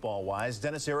battle, football-wise.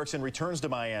 Dennis Erickson returns to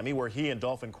Miami, where he and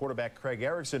Dolphin quarterback Craig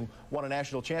Erickson won a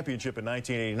national championship in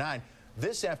 1989.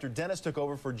 This after Dennis took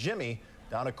over for Jimmy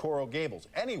down at Coral Gables.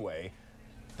 Anyway,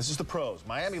 this is the pros.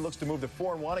 Miami looks to move to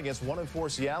 4-1 against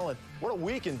 1-4 Seattle. And what a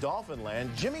week in Dolphin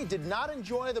land. Jimmy did not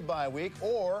enjoy the bye week,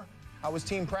 or how his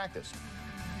team practiced.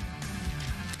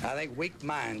 I think weak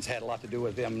minds had a lot to do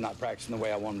with them not practicing the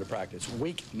way I want them to practice.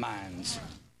 Weak minds.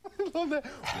 I love that.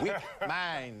 Weak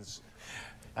minds.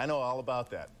 I know all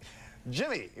about that.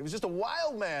 Jimmy, he was just a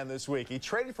wild man this week. He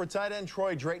traded for tight end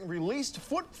Troy Drayton, released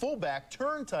fullback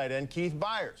turned tight end Keith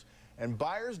Byers. And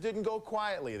buyers didn't go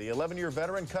quietly. The 11-year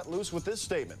veteran cut loose with this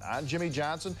statement on Jimmy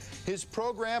Johnson. His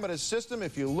program and his system,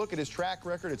 if you look at his track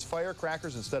record, it's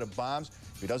firecrackers instead of bombs.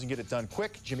 If he doesn't get it done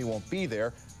quick, Jimmy won't be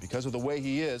there. Because of the way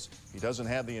he is, he doesn't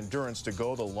have the endurance to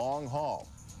go the long haul.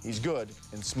 He's good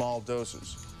in small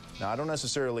doses. Now, I don't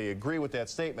necessarily agree with that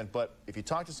statement, but if you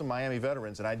talk to some Miami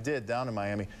veterans, and I did down in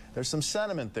Miami, there's some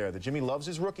sentiment there that Jimmy loves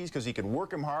his rookies because he can work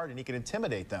them hard and he can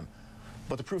intimidate them.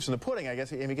 But the proof's in the pudding, I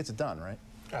guess, he gets it done, right?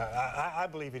 I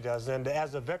believe he does. And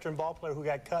as a veteran ball player who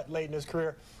got cut late in his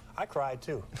career, I cried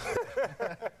too.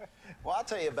 Well, I'll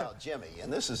tell you about Jimmy,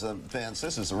 and this is, Vince,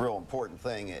 this is a real important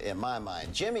thing in my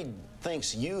mind. Jimmy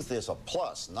thinks youth is a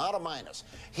plus, not a minus.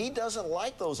 He doesn't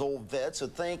like those old vets who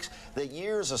thinks that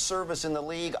years of service in the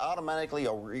league automatically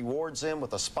rewards him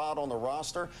with a spot on the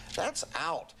roster. That's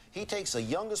out. He takes the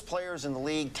youngest players in the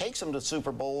league, takes them to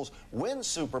Super Bowls, wins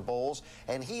Super Bowls,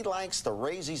 and he likes to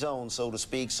raise his own, so to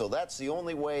speak. So that's the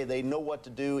only way they know what to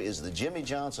do is the Jimmy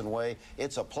Johnson way.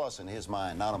 It's a plus in his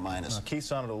mind, not a minus. Keith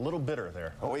sounded a little bitter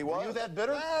there. Oh, he was? Were you that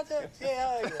bitter?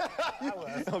 Yeah, I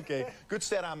was. Okay, good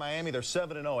stat on Miami. They're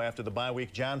 7-0 after the bye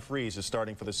week. John Freese is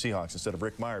starting for the Seahawks instead of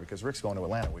Rick Meyer because Rick's going to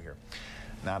Atlanta, we hear.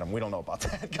 Not him. We don't know about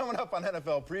that. Coming up on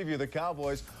NFL Preview, the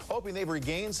Cowboys hoping they've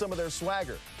regained some of their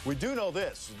swagger. We do know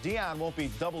this. Deion won't be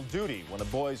double duty when the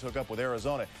boys hook up with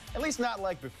Arizona, at least not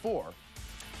like before.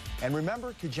 And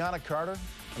remember Kijana Carter?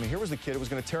 I mean, here was the kid who was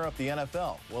going to tear up the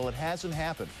NFL. Well, it hasn't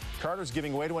happened. Carter's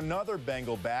giving way to another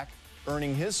Bengal back,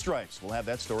 earning his stripes. We'll have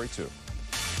that story, too.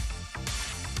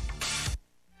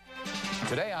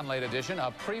 Today on Late Edition,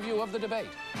 a preview of the debate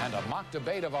and a mock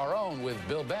debate of our own with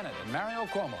Bill Bennett and Mario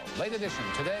Cuomo. Late Edition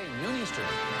today, noon Eastern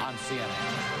on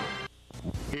CNN.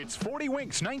 It's 40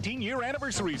 Winks 19-year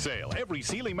anniversary sale. Every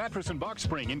Sealy mattress and box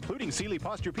spring, including Sealy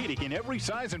Posturepedic in every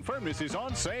size and firmness, is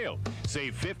on sale.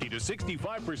 Save 50 to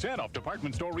 65% off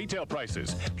department store retail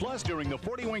prices. Plus, during the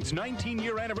 40 Winks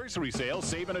 19-year anniversary sale,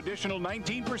 save an additional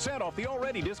 19% off the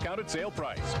already discounted sale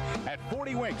price. At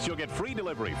 40 Winks, you'll get free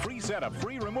delivery, free setup,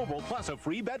 free removal, plus a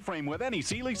free bed frame with any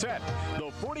Sealy set.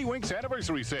 The 40 Winks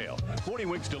anniversary sale. 40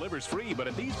 Winks delivers free, but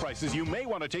at these prices, you may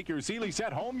want to take your Sealy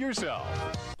set home yourself.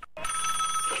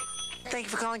 Thank you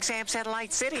for calling Sam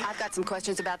Satellite City. I've got some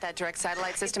questions about that direct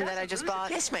satellite system that I just bought.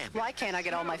 Yes, ma'am. Why can't I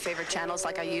get all my favorite channels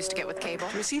like I used to get with cable?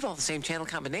 To receive all the same channel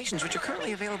combinations which are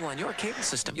currently available on your cable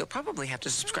system, you'll probably have to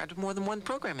subscribe to more than one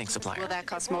programming supplier. Will that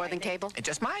cost more than cable? It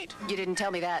just might. You didn't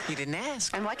tell me that. You didn't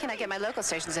ask. And why can't I get my local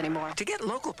stations anymore? To get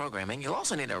local programming, you'll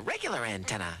also need a regular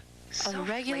antenna. A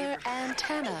regular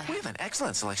antenna? We have an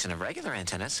excellent selection of regular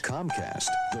antennas. Comcast,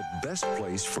 the best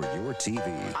place for your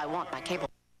TV. I want my cable.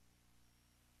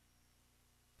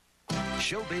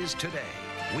 Showbiz Today,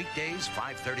 weekdays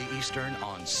 5:30 Eastern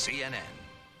on CNN.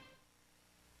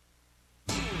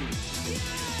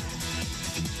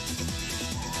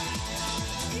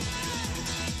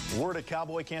 Word at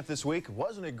Cowboy Camp this week.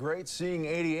 Wasn't it great seeing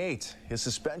 88? His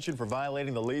suspension for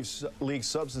violating the league's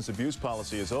substance abuse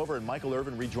policy is over, and Michael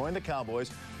Irvin rejoined the Cowboys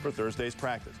for Thursday's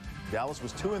practice. Dallas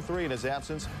was 2-3 in his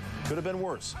absence. Could have been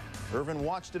worse. Irvin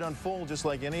watched it unfold just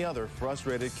like any other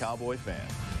frustrated Cowboy fan.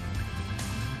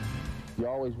 You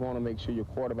always want to make sure your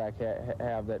quarterback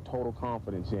have that total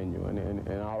confidence in you, and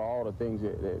out of all the things,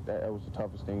 that was the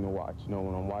toughest thing to watch. You know,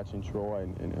 when I'm watching Troy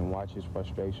and watch his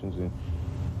frustrations and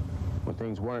when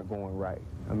things weren't going right.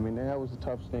 I mean, that was the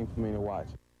toughest thing for me to watch.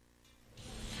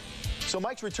 So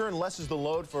Mike's return lessens the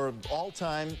load for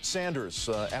all-time Sanders.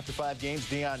 After 5 games,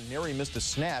 Deion nearly missed a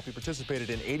snap. He participated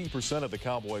in 80% of the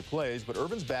Cowboy plays, but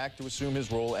Irvin's back to assume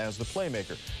his role as the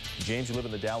playmaker. James, you live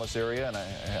in the Dallas area, and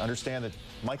I understand that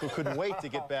Michael couldn't wait to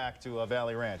get back to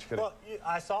Valley Ranch. Well,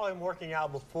 I saw him working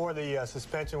out before the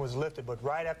suspension was lifted, but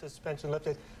right after the suspension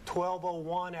lifted,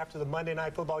 12:01 after the Monday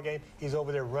Night Football game, he's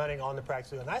over there running on the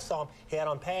practice field. And I saw him, he had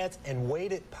on pads and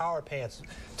weighted power pants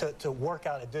to work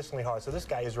out additionally hard. So this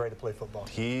guy is ready to play football.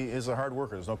 He is a hard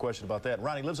worker. There's no question about that.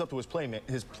 Ronnie lives up to his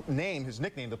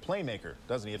nickname, the Playmaker,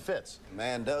 doesn't he? It fits.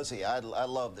 Man, does he. I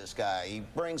love this guy. He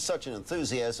brings such an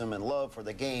enthusiasm and love for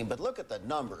the game. But look at the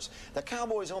numbers. The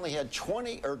Cowboys only had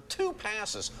 2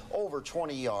 passes over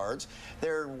 20 yards.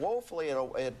 They're woefully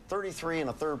at 33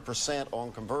 1/3%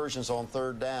 on conversions on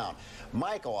third down.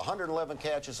 Michael, 111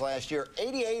 catches last year,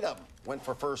 88 of them went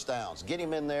for first downs. Get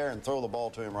him in there and throw the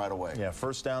ball to him right away. Yeah,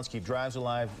 first downs keep drives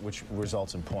alive, which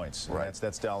results in points. Right.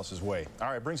 That's Dallas's way. All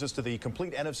right, brings us to the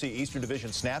complete NFC Eastern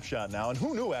Division snapshot now. And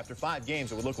who knew after 5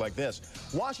 games it would look like this?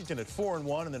 Washington at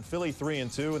 4-1, and then Philly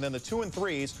 3-2, and then the 2 and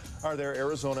 3s are there: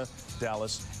 Arizona,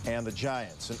 Dallas, and the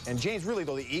Giants. And James, really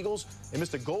though, the Eagles, they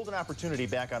missed a golden opportunity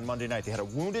back on Monday night. They had a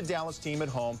wounded Dallas team at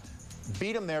home.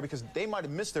 beat them there because they might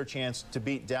have missed their chance to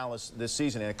beat Dallas this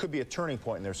season, and it could be a turning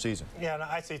point in their season. Yeah, and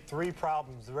I see 3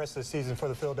 problems the rest of the season for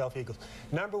the Philadelphia Eagles.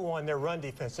 Number 1, their run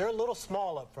defense. They're a little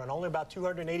small up front, only about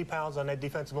 280 pounds on that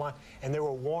defensive line, and they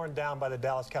were worn down by the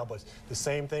Dallas Cowboys. The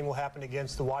same thing will happen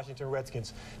against the Washington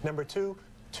Redskins. Number 2,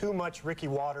 too much Ricky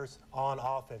Waters on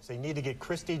offense. They need to get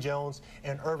Christy Jones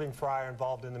and Irving Fryer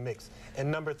involved in the mix. And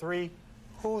number 3,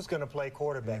 who's going to play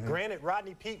quarterback? Granted,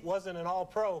 Rodney Peete wasn't an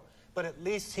all-pro, but at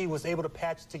least he was able to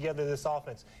patch together this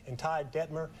offense. And Ty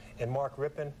Detmer and Mark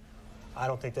Rippon, I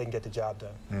don't think they can get the job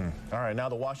done. All right, now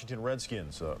the Washington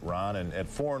Redskins, Ron, and at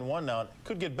 4-1 now, it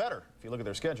could get better if you look at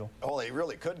their schedule. Oh, they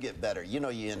really could get better. You know,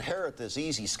 you inherit this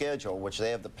easy schedule, which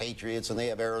they have the Patriots and they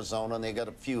have Arizona, and they got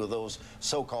a few of those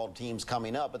so-called teams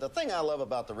coming up. But the thing I love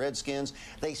about the Redskins,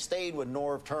 they stayed with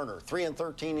Norv Turner.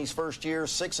 3-13 his first year,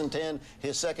 6-10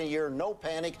 his second year. No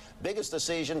panic. Biggest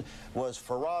decision was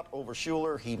Farrat over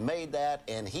Schuler. He made that,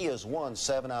 and he has won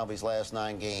 7 out of his last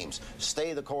 9 games.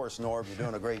 Stay the course, Norv. You're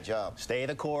doing a great job. Stay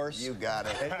the course. You got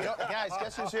it. And, guys,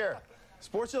 guess who's here?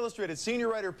 Sports Illustrated senior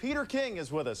writer Peter King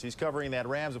is with us. He's covering that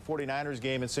Rams and 49ers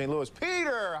game in St. Louis.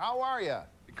 Peter, how are you?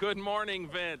 Good morning,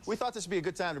 Vince. We thought this would be a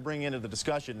good time to bring into the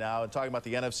discussion now and talking about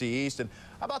the NFC East and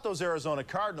how about those Arizona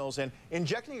Cardinals and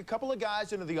injecting a couple of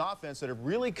guys into the offense that have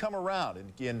really come around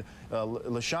in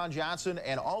LaShawn Johnson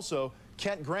and also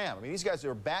Kent Graham. I mean, these guys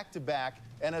are back-to-back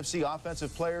NFC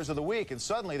Offensive Players of the Week, and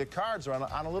suddenly the Cards are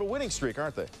on a little winning streak,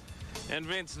 aren't they? And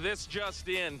Vince, this just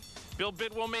in. Bill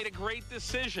Bidwell made a great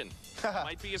decision.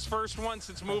 Might be his first one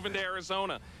since moving to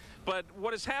Arizona. But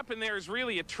what has happened there is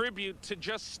really a tribute to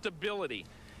just stability.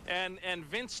 And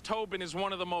Vince Tobin is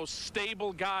one of the most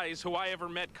stable guys who I ever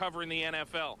met covering the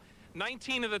NFL.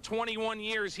 19 of the 21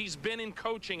 years he's been in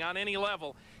coaching on any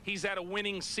level, he's had a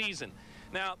winning season.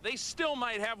 Now, they still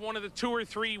might have one of the 2 or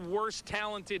 3 worst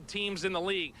talented teams in the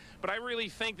league, but I really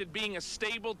think that being a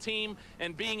stable team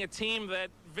and being a team that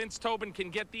Vince Tobin can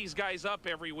get these guys up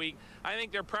every week, I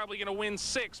think they're probably going to win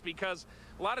 6 because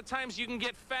a lot of times you can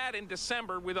get fat in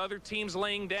December with other teams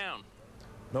laying down.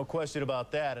 No question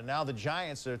about that. And now the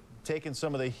Giants are taking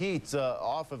some of the heat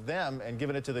off of them and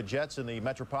giving it to the Jets in the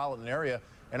metropolitan area.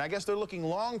 And I guess they're looking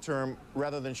long-term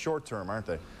rather than short-term, aren't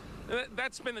they?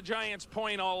 That's been the Giants'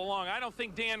 point all along. I don't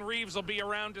think Dan Reeves will be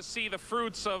around to see the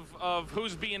fruits of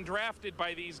who's being drafted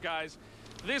by these guys.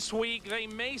 This week, they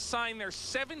may sign their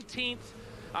 17th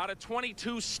out of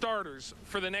 22 starters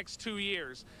for the next 2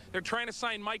 years. They're trying to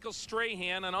sign Michael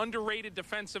Strahan, an underrated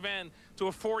defensive end, to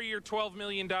a 4-year, $12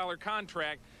 million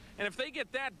contract. And if they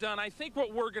get that done, I think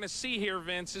what we're going to see here,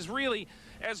 Vince, is really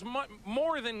as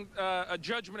more than a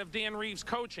judgment of Dan Reeves'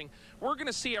 coaching. We're going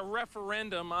to see a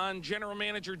referendum on general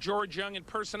manager George Young and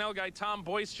personnel guy Tom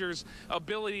Boyster's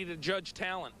ability to judge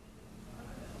talent.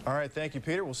 All right, thank you,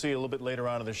 Peter. We'll see you a little bit later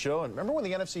on in the show. And remember when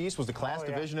the NFC East was the class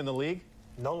division in the league?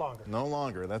 No longer. No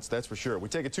longer. That's for sure. We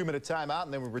take a 2-minute timeout,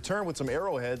 and then we return with some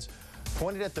arrowheads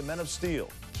pointed at the Men of Steel.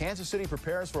 Kansas City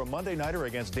prepares for a Monday nighter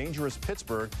against dangerous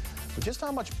Pittsburgh. But just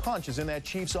how much punch is in that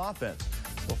Chiefs offense?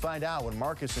 We'll find out when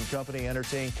Marcus and company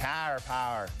entertain Car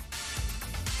Power.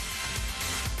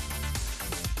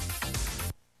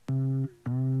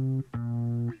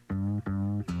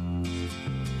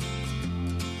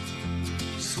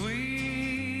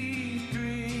 Sweet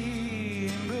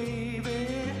dream, baby.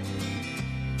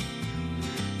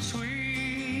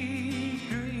 Sweet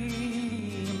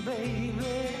dream, baby.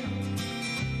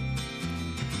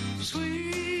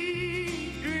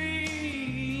 Sweet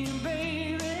dream,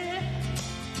 baby.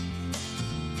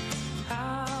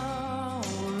 How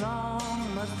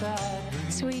long must I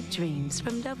dream? Sweet dreams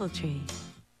from Doubletree.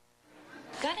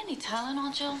 Got any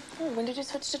Tylenol, Jill? Oh, when did you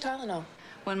switch to Tylenol?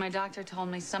 When my doctor told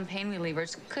me some pain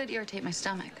relievers could irritate my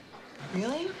stomach.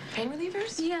 Really? Pain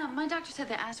relievers? Yeah, my doctor said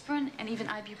that aspirin and even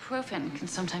ibuprofen can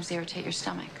sometimes irritate your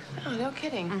stomach. Oh, no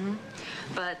kidding.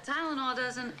 But Tylenol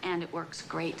doesn't, and it works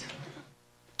great.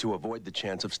 To avoid the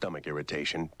chance of stomach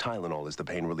irritation, Tylenol is the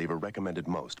pain reliever recommended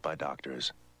most by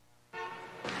doctors.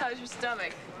 How's your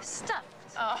stomach? Stuffed.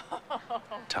 Oh.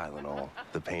 Tylenol,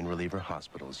 the pain reliever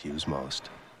hospitals use most.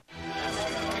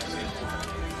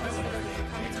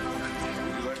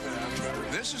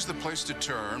 This is the place to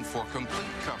turn for complete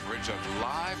coverage of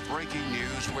live breaking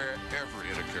news wherever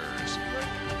it occurs.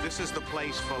 This is the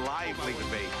place for lively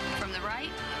debate. From the right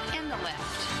and the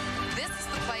left. This is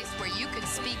the place where you can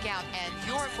speak out and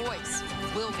your voice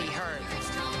will be heard.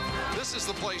 This is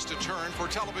the place to turn for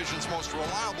television's most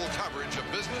reliable coverage of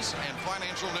business and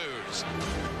financial news.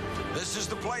 This is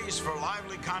the place for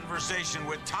lively conversation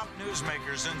with top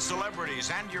newsmakers and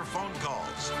celebrities and your phone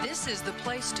calls. This is the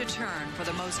place to turn for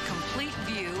the most complete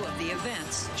view of the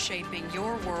events shaping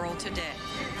your world today.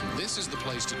 This is the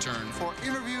place to turn for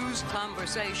Interviews,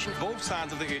 conversation, both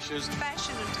sides of the issues,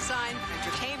 fashion and design,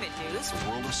 entertainment news, the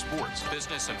world of sports,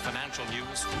 business and financial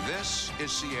news. This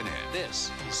is CNN.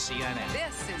 This is CNN.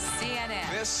 This is CNN.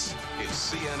 This is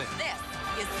CNN. This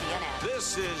is CNN.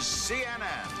 This is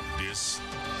CNN. This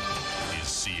is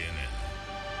CNN.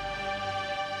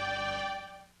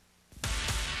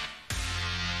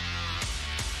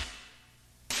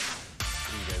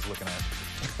 What are you guys looking at?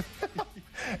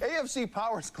 AFC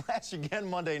powers clash again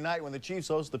Monday night when the Chiefs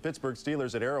host the Pittsburgh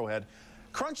Steelers at Arrowhead.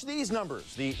 Crunch these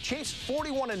numbers. The Chiefs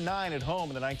 41-9 at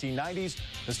home in the 1990s.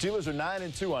 The Steelers are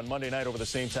 9-2 on Monday night over the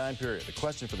same time period. The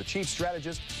question for the Chiefs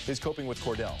strategist is coping with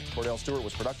Cordell. Cordell Stewart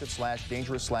was productive /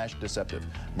 dangerous / deceptive.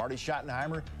 Marty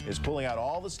Schottenheimer is pulling out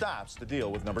all the stops to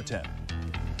deal with number 10.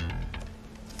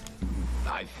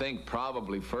 I think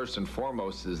probably first and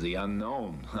foremost is the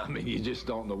unknown. I mean, you just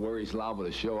don't know where he's liable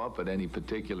to show up at any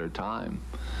particular time.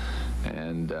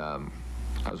 And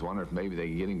I was wondering if maybe they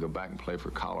could get him to go back and play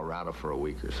for Colorado for a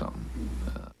week or something.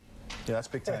 Yeah, that's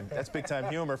big time. That's big time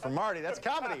humor from Marty. That's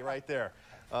comedy right there.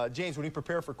 James, when you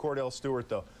prepare for Cordell Stewart,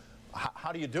 though,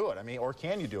 how do you do it? I mean, or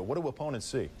can you do it? What do opponents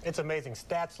see? It's amazing.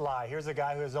 Stats lie. Here's a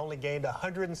guy who has only gained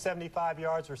 175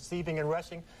 yards receiving and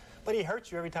rushing, but he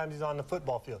hurts you every time he's on the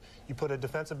football field. You put a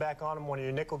defensive back on him, one of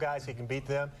your nickel guys, he can beat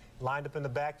them. Lined up in the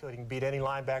backfield, he can beat any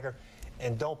linebacker.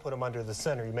 And don't put him under the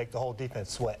center. You make the whole defense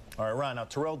sweat. All right, Ron. Now,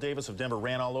 Terrell Davis of Denver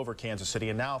ran all over Kansas City,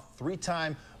 and now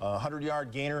three-time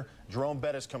 100-yard gainer Jerome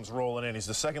Bettis comes rolling in. He's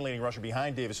the second leading rusher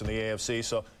behind Davis in the AFC,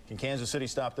 so can Kansas City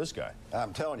stop this guy?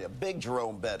 I'm telling you, big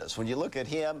Jerome Bettis. When you look at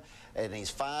him, and he's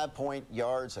 5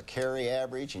 yards a carry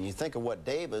average, and you think of what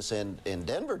Davis in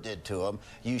Denver did to him,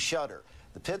 you shudder.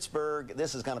 The Pittsburgh,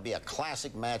 this is going to be a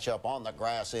classic matchup on the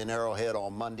grass in Arrowhead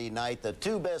on Monday night. The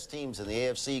two best teams in the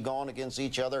AFC going against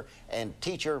each other, and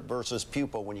teacher versus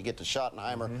pupil when you get to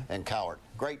Schottenheimer and Coward.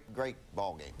 Great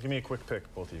ball game. Give me a quick pick,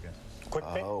 both of you guys. Quick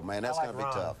pick? Oh, man, that's going to be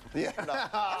tough. Yeah, no,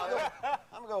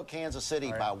 I'm going to go Kansas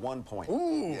City by 1 point.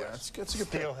 Ooh, that's a good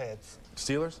pick. Steelheads.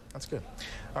 Steelers? That's good.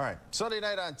 All right. Sunday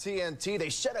night on TNT, they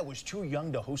said I was too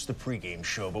young to host the pregame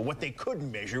show, but what they couldn't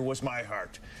measure was my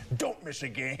heart. Don't miss a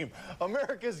game.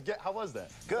 America's guest. How was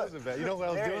that? Good. You know what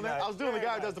I was doing there? I was doing the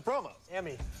guy who does the promos.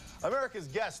 Emmy. America's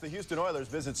guest, the Houston Oilers,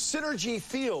 visit Synergy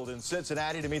Field in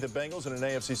Cincinnati to meet the Bengals in an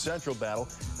AFC Central battle.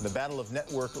 In the battle of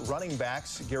network running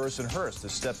backs, Garrison Hurst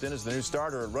has stepped in as the new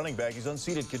starter at running back. He's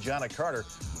unseated Kajana Carter.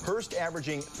 Hurst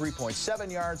averaging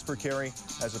 3.7 yards per carry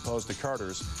as opposed to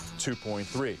Carter's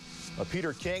 2.3.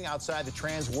 Peter King outside the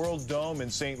Trans World Dome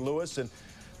in St. Louis, and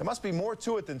there must be more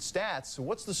to it than stats.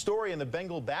 What's the story in the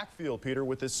Bengal backfield, Peter,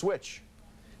 with this switch?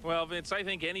 Well, Vince, I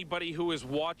think anybody who has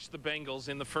watched the Bengals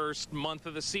in the first month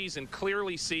of the season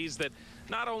clearly sees that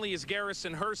not only is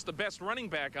Garrison Hurst the best running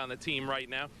back on the team right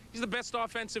now, he's the best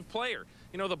offensive player.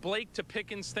 You know, the Blake to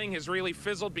Pickens thing has really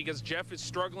fizzled because Jeff is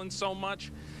struggling so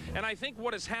much. And I think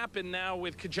what has happened now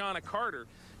with Kajana Carter,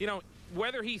 you know,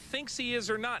 whether he thinks he is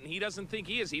or not, and he doesn't think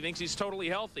he is, he thinks he's totally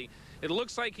healthy, it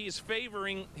looks like he's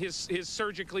favoring his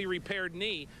surgically repaired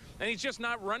knee, and he's just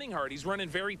not running hard. He's running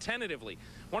very tentatively.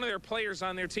 One of their players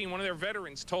on their team, one of their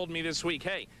veterans, told me this week,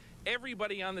 hey,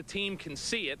 everybody on the team can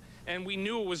see it, and we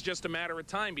knew it was just a matter of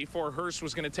time before Hurst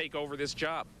was going to take over this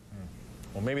job.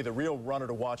 Well, maybe the real runner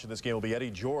to watch in this game will be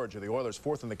Eddie George of the Oilers,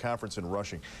 fourth in the conference in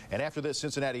rushing. And after this,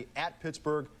 Cincinnati at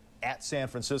Pittsburgh, at San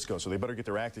Francisco, so they better get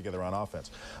their act together on offense.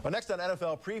 Well, next on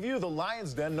NFL Preview, the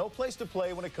Lions Den, no place to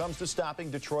play when it comes to stopping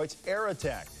Detroit's air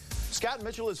attack. Scott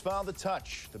Mitchell has found the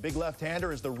touch. The big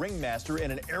left-hander is the ringmaster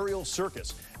in an aerial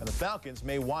circus, and the Falcons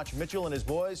may watch Mitchell and his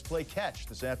boys play catch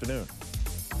this afternoon.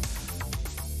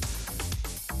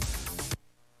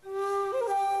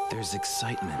 There's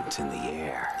excitement in the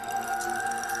air.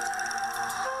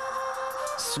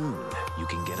 Soon, you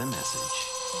can get a message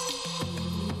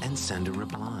and send a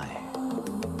reply.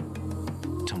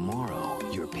 Tomorrow,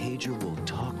 your pager will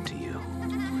talk to you.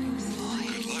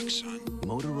 Good luck, son.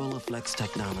 Motorola Flex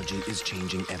technology is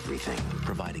changing everything,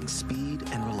 providing speed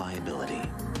and reliability.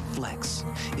 Flex,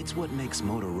 it's what makes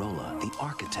Motorola the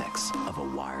architects of a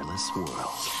wireless world.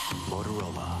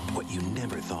 Motorola, what you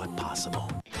never thought possible.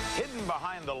 Hidden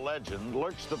behind the legend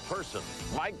lurks the person,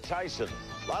 Mike Tyson.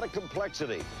 A lot of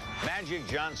complexity. Magic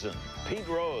Johnson, Pete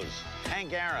Rose,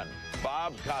 Hank Aaron,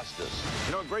 Bob Costas.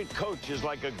 You know, a great coach is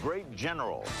like a great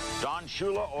general. Don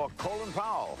Shula or Colin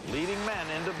Powell, leading men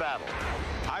into battle.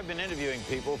 I've been interviewing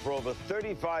people for over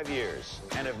 35 years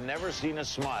and have never seen a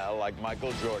smile like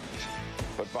Michael Jordan's.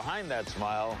 But behind that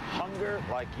smile, hunger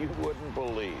like you wouldn't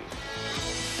believe.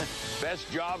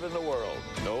 Best job in the world,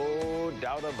 no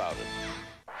doubt about it.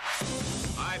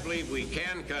 I believe we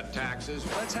can cut taxes.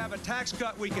 Let's have a tax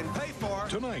cut we can pay for.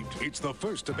 Tonight, it's the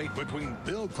first debate between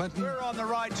Bill Clinton. We're on the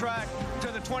right track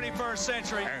to the 21st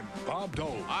century. And Bob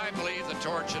Dole. I believe the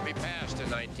torch should be passed in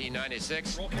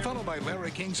 1996. Followed by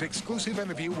Larry King's exclusive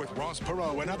interview with Ross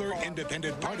Perot and other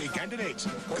independent party candidates.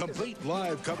 Complete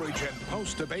live coverage and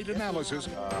post-debate analysis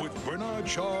with Bernard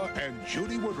Shaw and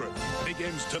Judy Woodruff.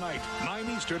 Begins tonight,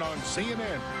 9 Eastern on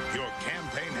CNN, your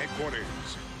campaign headquarters.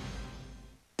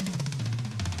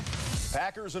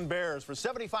 Packers and Bears. For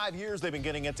 75 years, they've been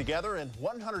getting it together, and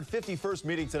 151st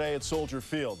meeting today at Soldier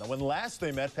Field. Now, when last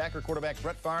they met, Packer quarterback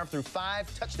Brett Favre threw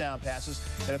 5 touchdown passes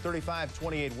in a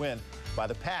 35-28 win by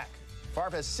the Pack.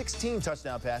 Favre has 16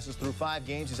 touchdown passes through 5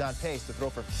 games. He's on pace to throw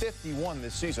for 51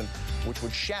 this season, which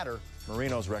would shatter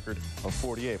Marino's record of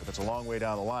 48, but that's a long way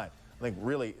down the line. I think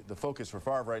really the focus for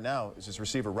Favre right now is his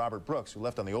receiver Robert Brooks, who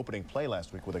left on the opening play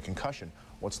last week with a concussion.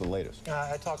 What's the latest?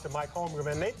 I talked to Mike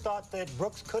Holmgren, and they thought that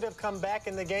Brooks could have come back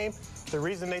in the game. The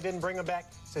reason they didn't bring him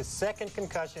back is his second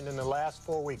concussion in the last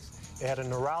 4 weeks. They had a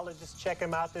neurologist check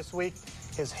him out this week.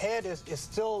 His head is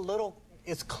still a little,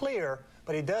 it's clear,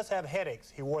 but he does have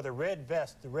headaches. He wore the red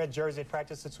vest, the red jersey at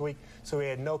practice this week, so he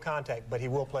had no contact, but he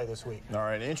will play this week. All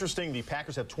right, interesting. The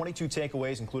Packers have 22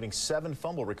 takeaways, including 7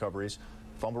 fumble recoveries.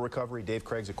 Fumble recovery, Dave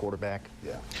Craig's a quarterback.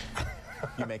 Yeah.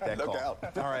 You make that call.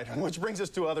 Doubt. All right, which brings us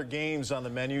to other games on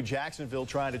the menu. Jacksonville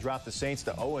trying to drop the Saints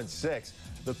to 0-6.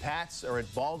 The Pats are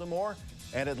at Baltimore,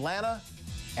 and Atlanta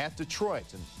at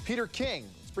Detroit. And Peter King,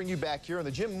 let's bring you back here on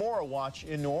the Jim Mora watch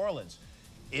in New Orleans.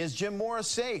 Is Jim Mora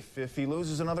safe if he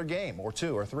loses another game, or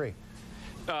 2 or 3?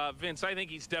 Vince, I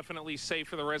think he's definitely safe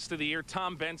for the rest of the year.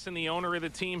 Tom Benson, the owner of the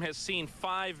team, has seen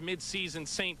 5 midseason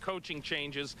Saint coaching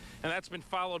changes, and that's been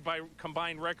followed by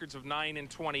combined records of 9 and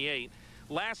 28.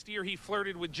 Last year, he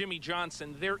flirted with Jimmy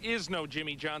Johnson. There is no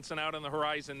Jimmy Johnson out on the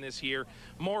horizon this year.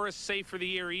 Morris safe for the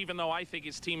year, even though I think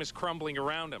his team is crumbling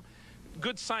around him.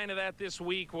 Good sign of that this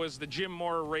week was the Jim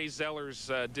Mora-Ray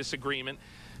Zellers disagreement.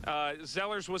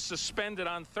 Zellers was suspended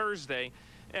on Thursday.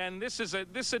 And this is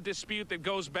a dispute that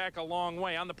goes back a long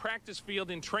way. On the practice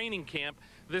field in training camp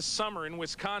this summer in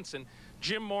Wisconsin,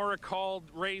 Jim Mora called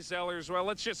Ray Zellers, well,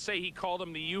 let's just say he called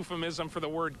him the euphemism for the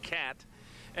word cat.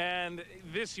 And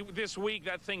this week,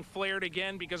 that thing flared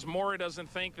again because Mora doesn't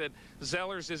think that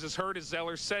Zellers is as hurt as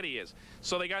Zellers said he is.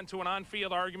 So they got into an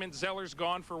on-field argument. Zellers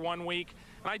gone for 1 week.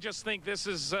 And I just think this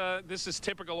is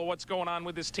typical of what's going on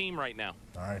with this team right now.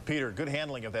 All right, Peter, good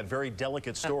handling of that very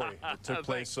delicate story that took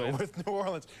place with New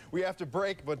Orleans. We have to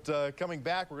break, but coming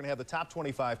back, we're going to have the top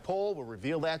 25 poll. We'll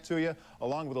reveal that to you,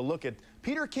 along with a look at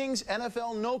Peter King's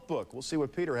NFL notebook. We'll see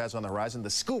what Peter has on the horizon. The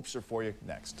scoops are for you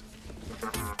next.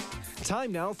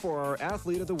 Time now for our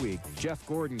Athlete of the Week. Jeff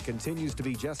Gordon continues to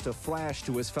be just a flash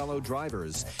to his fellow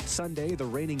drivers. Sunday, the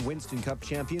reigning Winston Cup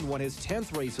champion won his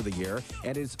 10th race of the year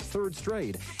and his 3rd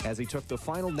straight as he took the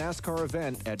final NASCAR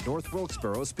event at North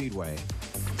Wilkesboro Speedway.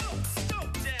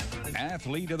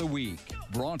 Athlete of the Week,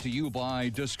 brought to you by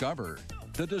Discover.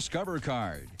 The Discover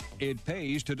card. It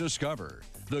pays to Discover.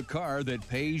 The car that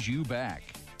pays you back.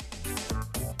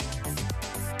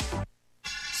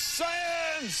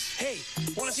 Science! Hey,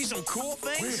 want to see some cool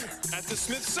things? Where? At the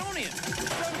Smithsonian. Some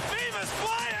famous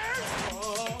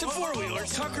flyers! To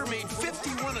four-wheelers, Tucker made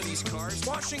 51 of these cars.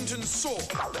 Washington sold.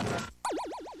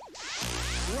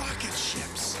 Rocket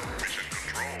ships. Mission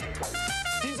control.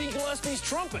 Dizzy Gillespie's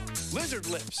trumpet. Lizard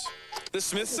lips. The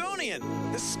Smithsonian.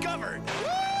 Discovered.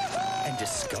 And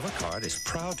Discover Card is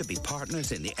proud to be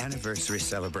partners in the anniversary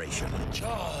celebration.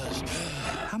 Jaws.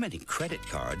 How many credit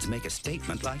cards make a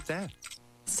statement like that?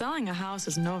 Selling a house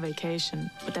is no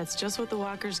vacation, but that's just what the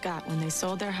Walkers got when they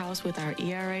sold their house with our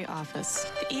ERA office.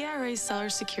 The ERA Seller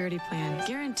Security Plan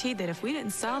guaranteed that if we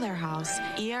didn't sell their house,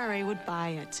 ERA would buy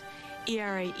it.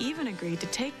 ERA even agreed to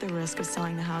take the risk of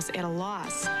selling the house at a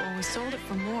loss. When we sold it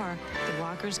for more, the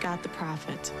Walkers got the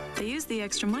profit. They used the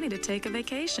extra money to take a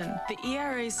vacation. The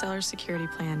ERA Seller Security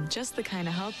Plan, just the kind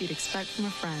of help you'd expect from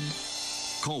a friend.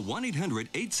 Call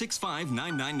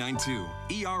 1-800-865-9992.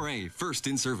 ERA, first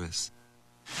in service.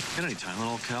 Got any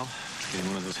Tylenol, Cal? Getting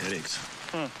one of those headaches.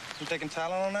 You taking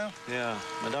Tylenol now? Yeah,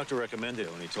 my doctor recommended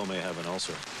it when he told me I have an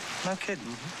ulcer. No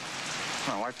kidding.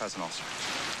 My wife has an ulcer.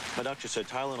 My doctor said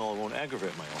Tylenol won't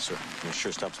aggravate my ulcer. It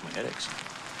sure stops my headaches.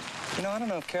 You know, I don't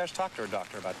know if Kara's talked to her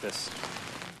doctor about this.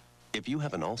 If you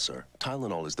have an ulcer,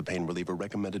 Tylenol is the pain reliever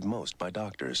recommended most by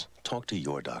doctors. Talk to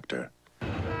your doctor.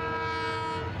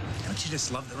 Don't you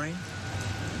just love the rain?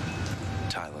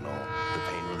 Tylenol, the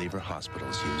pain reliever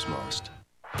hospitals use most.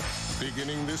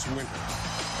 Beginning this winter,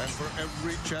 And for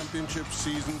every championship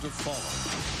season to follow,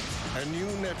 a new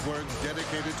network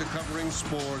dedicated to covering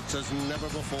sports as never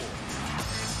before.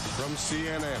 From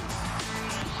CNN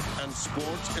and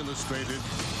Sports Illustrated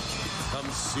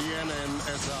comes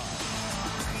CNN-SI.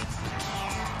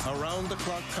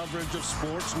 Around-the-clock coverage of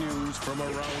sports news from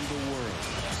around the world.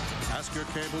 Ask your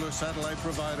cable or satellite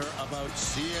provider about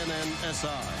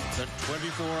CNN-SI, the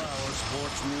 24-hour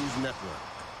sports news network.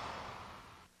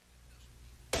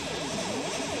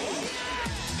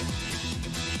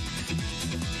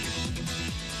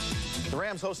 The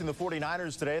Rams hosting the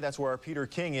 49ers today. That's where our Peter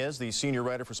King is, the senior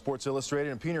writer for Sports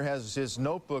Illustrated. And Peter has his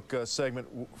notebook segment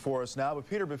for us now. But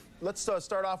Peter, let's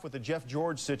start off with the Jeff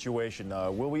George situation.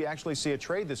 Will we actually see a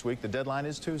trade this week? The deadline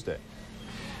is Tuesday.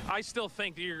 I still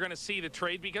think that you're going to see the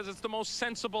trade because it's the most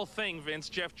sensible thing, Vince,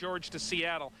 Jeff George to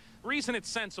Seattle. The reason it's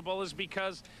sensible is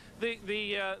because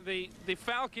the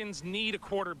Falcons need a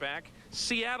quarterback.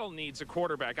 Seattle needs a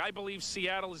quarterback. I believe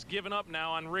Seattle has given up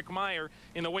now on Rick Meyer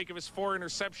in the wake of his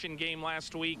 4-interception game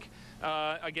last week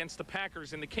against the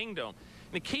Packers in the Kingdome.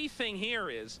 The key thing here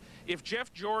is if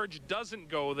Jeff George doesn't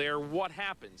go there, what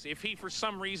happens? If he, for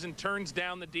some reason, turns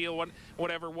down the deal,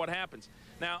 what happens?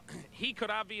 Now, he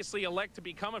could obviously elect to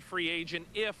become a free agent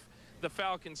if the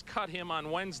Falcons cut him on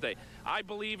Wednesday. I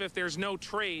believe if there's no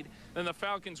trade, then the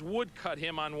Falcons would cut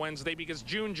him on Wednesday because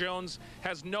June Jones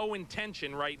has no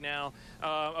intention right now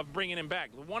of bringing him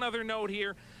back. One other note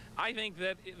here, I think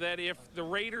that if the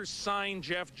Raiders sign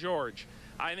Jeff George,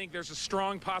 I think there's a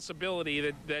strong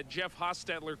possibility that Jeff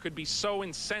Hostetler could be so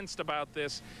incensed about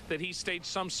this that he staged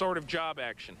some sort of job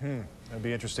action. That'd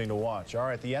be interesting to watch. All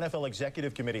right, the NFL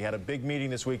Executive Committee had a big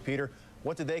meeting this week, Peter.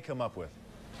 What did they come up with?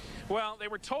 Well, they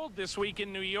were told this week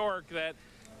in New York that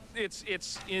it's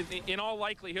in all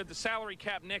likelihood the salary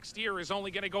cap next year is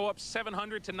only going to go up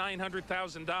 $700,000 to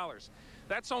 $900,000.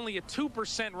 That's only a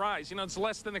 2% rise. You know, it's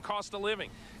less than the cost of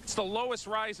living. It's the lowest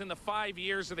rise in the 5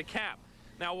 years of the cap.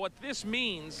 Now, what this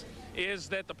means is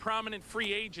that the prominent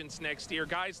free agents next year,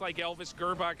 guys like Elvis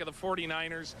Gerbach of the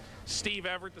 49ers, Steve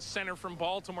Everett, the center from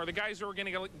Baltimore, the guys who are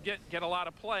going to get a lot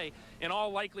of play, in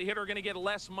all likelihood are going to get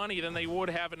less money than they would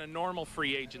have in a normal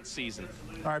free agent season.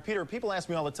 All right, Peter, people ask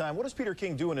me all the time, what does Peter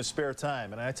King do in his spare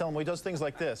time? And I tell him, well, he does things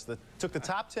like this. Took the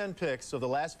top 10 picks of the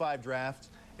last 5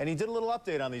 drafts, and he did a little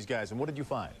update on these guys. And what did you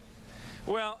find?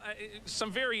 Well,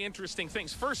 some very interesting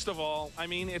things. First of all, I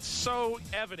mean, it's so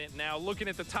evident now, looking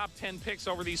at the top 10 picks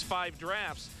over these 5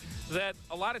 drafts, that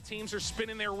a lot of teams are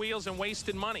spinning their wheels and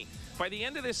wasting money. By the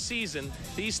end of this season,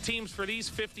 these teams, for these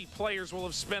 50 players, will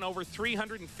have spent over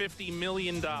 $350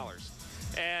 million.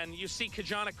 And you see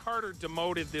Kajana Carter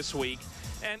demoted this week.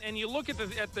 And you look at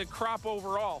the crop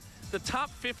overall, the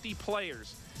top 50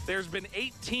 players, there's been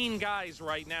 18 guys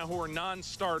right now who are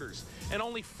non-starters, and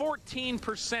only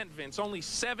 14%, Vince, only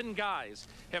 7 guys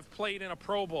have played in a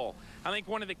Pro Bowl. I think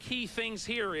one of the key things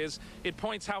here is it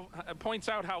points out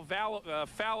how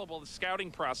fallible the scouting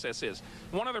process is.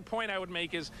 One other point I would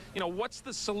make is, you know, what's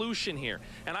the solution here?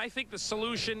 And I think the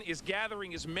solution is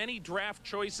gathering as many draft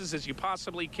choices as you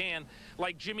possibly can,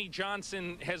 like Jimmy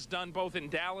Johnson has done both in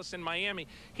Dallas and Miami.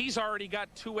 He's already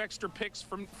got 2 extra picks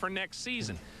for next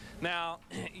season. Now,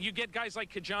 you get guys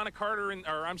like Kajana Carter,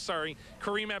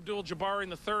 Kareem Abdul-Jabbar in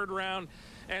the 3rd round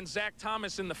and Zach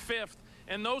Thomas in the 5th,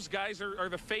 and those guys are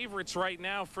the favorites right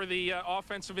now for the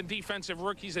offensive and defensive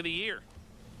rookies of the year.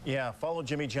 Yeah, follow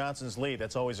Jimmy Johnson's lead.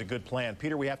 That's always a good plan.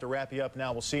 Peter, we have to wrap you up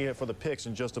now. We'll see you for the picks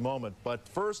in just a moment. But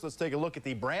first, let's take a look at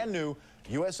the brand new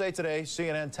USA Today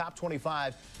CNN Top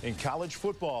 25 in college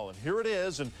football. And here it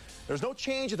is. And there's no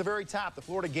change at the very top. The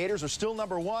Florida Gators are still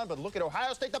 #1, but look at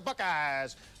Ohio State, the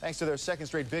Buckeyes. Thanks to their 2nd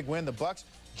straight big win, the Bucks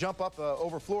jump up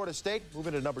over Florida State,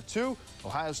 moving to #2.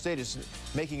 Ohio State is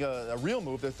making a real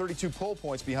move. They're 32 poll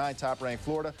points behind top-ranked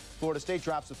Florida. Florida State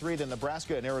drops to 3, then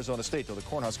Nebraska and Arizona State, though the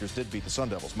Cornhuskers did beat the Sun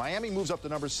Devils. Miami moves up to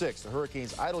 #6. The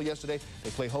Hurricanes idle yesterday. They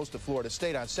play host to Florida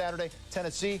State on Saturday.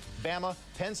 Tennessee, Bama,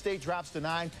 Penn State drops to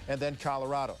 9, and then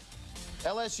Colorado.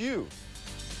 LSU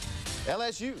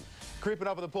creeping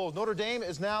up in the polls. Notre Dame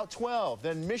is now 12.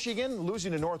 Then Michigan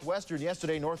losing to Northwestern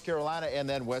yesterday, North Carolina, and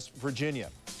then West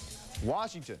Virginia.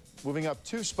 Washington moving up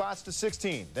 2 spots to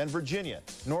 16. Then Virginia,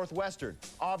 Northwestern,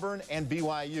 Auburn, and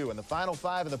BYU. And the final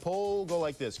 5 in the poll go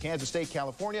like this: Kansas State,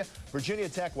 California, Virginia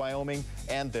Tech, Wyoming,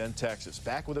 and then Texas.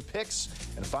 Back with the picks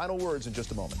and final words in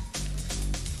just a moment.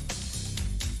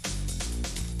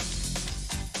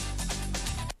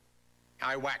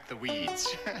 I whack the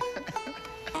weeds.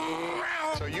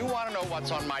 So you want to know what's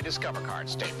on my Discover Card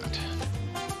statement.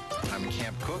 I'm a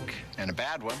camp cook, and a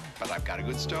bad one, but I've got a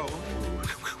good stove.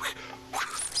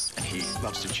 And he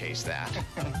loves to chase that.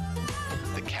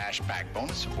 The cash-back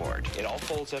bonus award. It all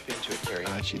folds up into a carry.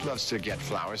 She loves to get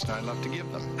flowers, and I love to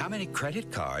give them. How many credit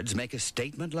cards make a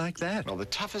statement like that? Well, the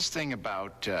toughest thing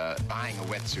about buying a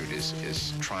wetsuit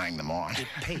is trying them on. It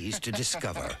pays to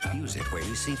discover. Use it where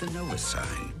you see the notice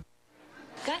sign.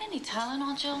 Got any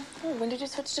Tylenol, Jill? Oh, when did you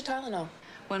switch to Tylenol?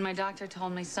 When my doctor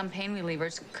told me some pain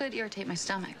relievers could irritate my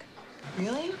stomach.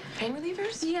 Really? Pain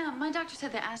relievers? Yeah, my doctor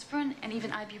said that aspirin and even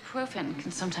ibuprofen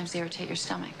can sometimes irritate your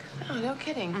stomach. Oh, no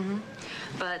kidding. Mm-hmm.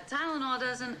 But Tylenol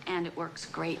doesn't, and it works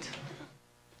great.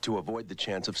 To avoid the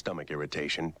chance of stomach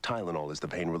irritation, Tylenol is the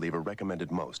pain reliever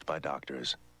recommended most by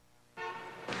doctors.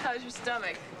 How's your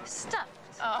stomach? Stuffed.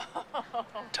 Oh.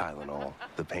 Tylenol,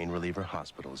 the pain reliever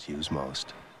hospitals use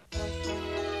most.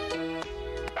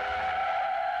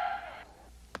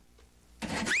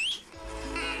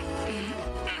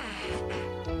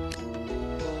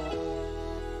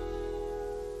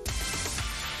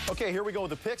 Okay, here we go with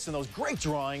the picks and those great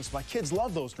drawings. My kids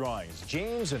love those drawings.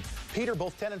 James and Peter,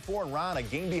 both 10-4, and Ron a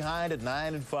game behind at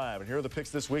 9-5. And here are the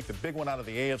picks this week. The big one out of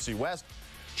the AFC West.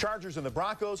 Chargers and the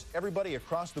Broncos. Everybody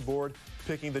across the board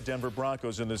picking the Denver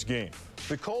Broncos in this game.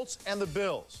 The Colts and the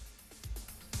Bills.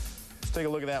 Let's take a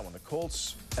look at that one. The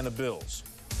Colts and the Bills.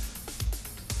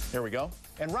 Here we go.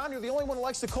 And Ron, you're the only one who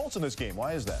likes the Colts in this game.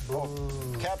 Why is that? Oh,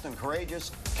 Captain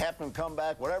Courageous, Captain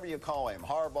Comeback, whatever you call him.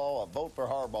 Harbaugh, a vote for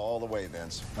Harbaugh all the way,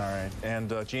 Vince. All right.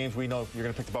 And, James, we know you're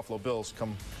going to pick the Buffalo Bills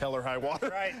come hell or high water.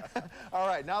 Right. All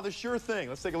right. Now the sure thing.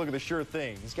 Let's take a look at the sure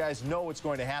thing. These guys know what's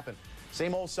going to happen.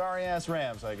 Same old sorry-ass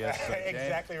Rams, I guess.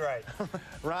 Exactly right.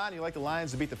 Ron, you like the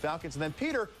Lions to beat the Falcons. And then,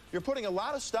 Peter, you're putting a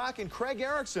lot of stock in Craig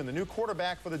Erickson, the new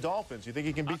quarterback for the Dolphins. You think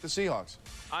he can beat the Seahawks?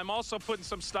 I'm also putting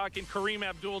some stock in Kareem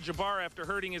Abdul-Jabbar after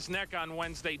hurting his neck on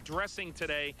Wednesday, dressing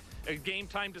today. A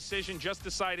game-time decision just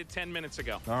decided 10 minutes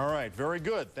ago. All right, very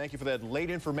good. Thank you for that late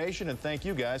information, and thank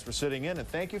you guys for sitting in, and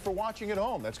thank you for watching at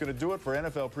home. That's going to do it for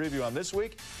NFL Preview on this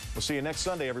week. We'll see you next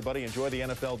Sunday, everybody. Enjoy the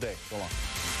NFL day. So long.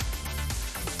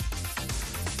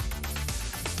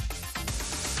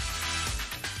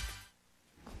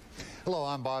 Hello,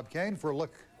 I'm Bob Kane. For a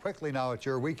look quickly now at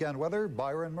your weekend weather,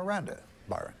 Byron Miranda.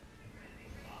 Byron.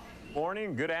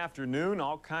 Morning, good afternoon,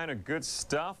 all kind of good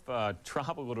stuff.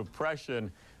 Tropical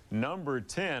depression number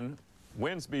 10.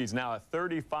 Wind speeds now at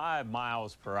 35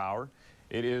 miles per hour.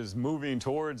 It is moving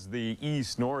towards the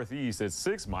east-northeast at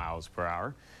 6 miles per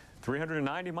hour.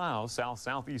 390 miles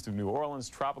south-southeast of New Orleans.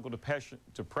 Tropical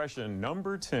depression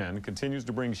number 10 continues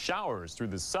to bring showers through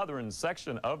the southern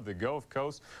section of the Gulf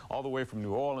Coast, all the way from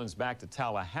New Orleans back to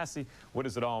Tallahassee. What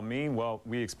does it all mean? Well,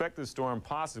 we expect this storm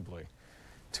possibly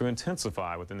to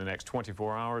intensify within the next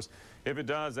 24 hours. If it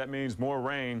does, that means more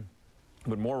rain.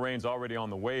 But more rain's already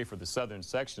on the way for the southern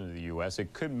section of the U.S.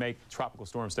 It could make tropical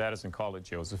storm status and call it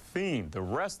Josephine. The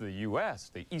rest of the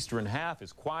U.S., the eastern half,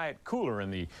 is quiet, cooler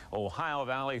in the Ohio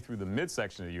Valley through the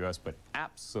midsection of the U.S., but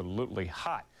absolutely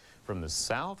hot from the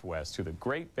southwest to the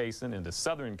Great Basin into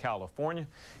southern California,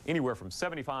 anywhere from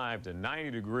 75 to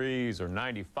 90 degrees or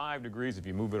 95 degrees. If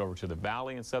you move it over to the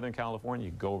valley in southern California,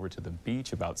 you go over to the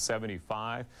beach, about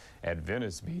 75 at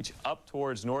Venice Beach. Up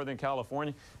towards northern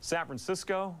California, San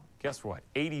Francisco, guess what?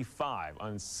 85.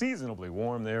 Unseasonably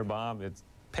warm there, Bob. It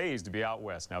pays to be out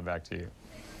west. Now back to you.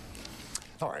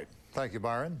 All right. Thank you,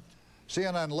 Byron.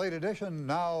 CNN Late Edition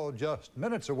now just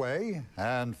minutes away.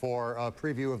 And for a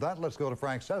preview of that, let's go to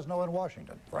Frank Sesno in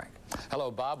Washington. Frank.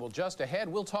 Hello, Bob. Well, just ahead,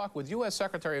 we'll talk with U.S.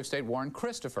 Secretary of State Warren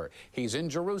Christopher. He's in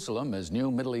Jerusalem as new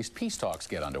Middle East peace talks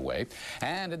get underway.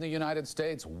 And in the United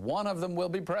States, one of them will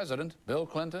be president. Bill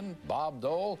Clinton, Bob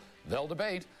Dole. They'll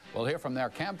debate. We'll hear from their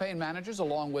campaign managers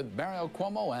along with Mario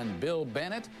Cuomo and Bill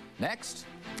Bennett next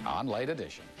on Late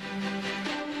Edition.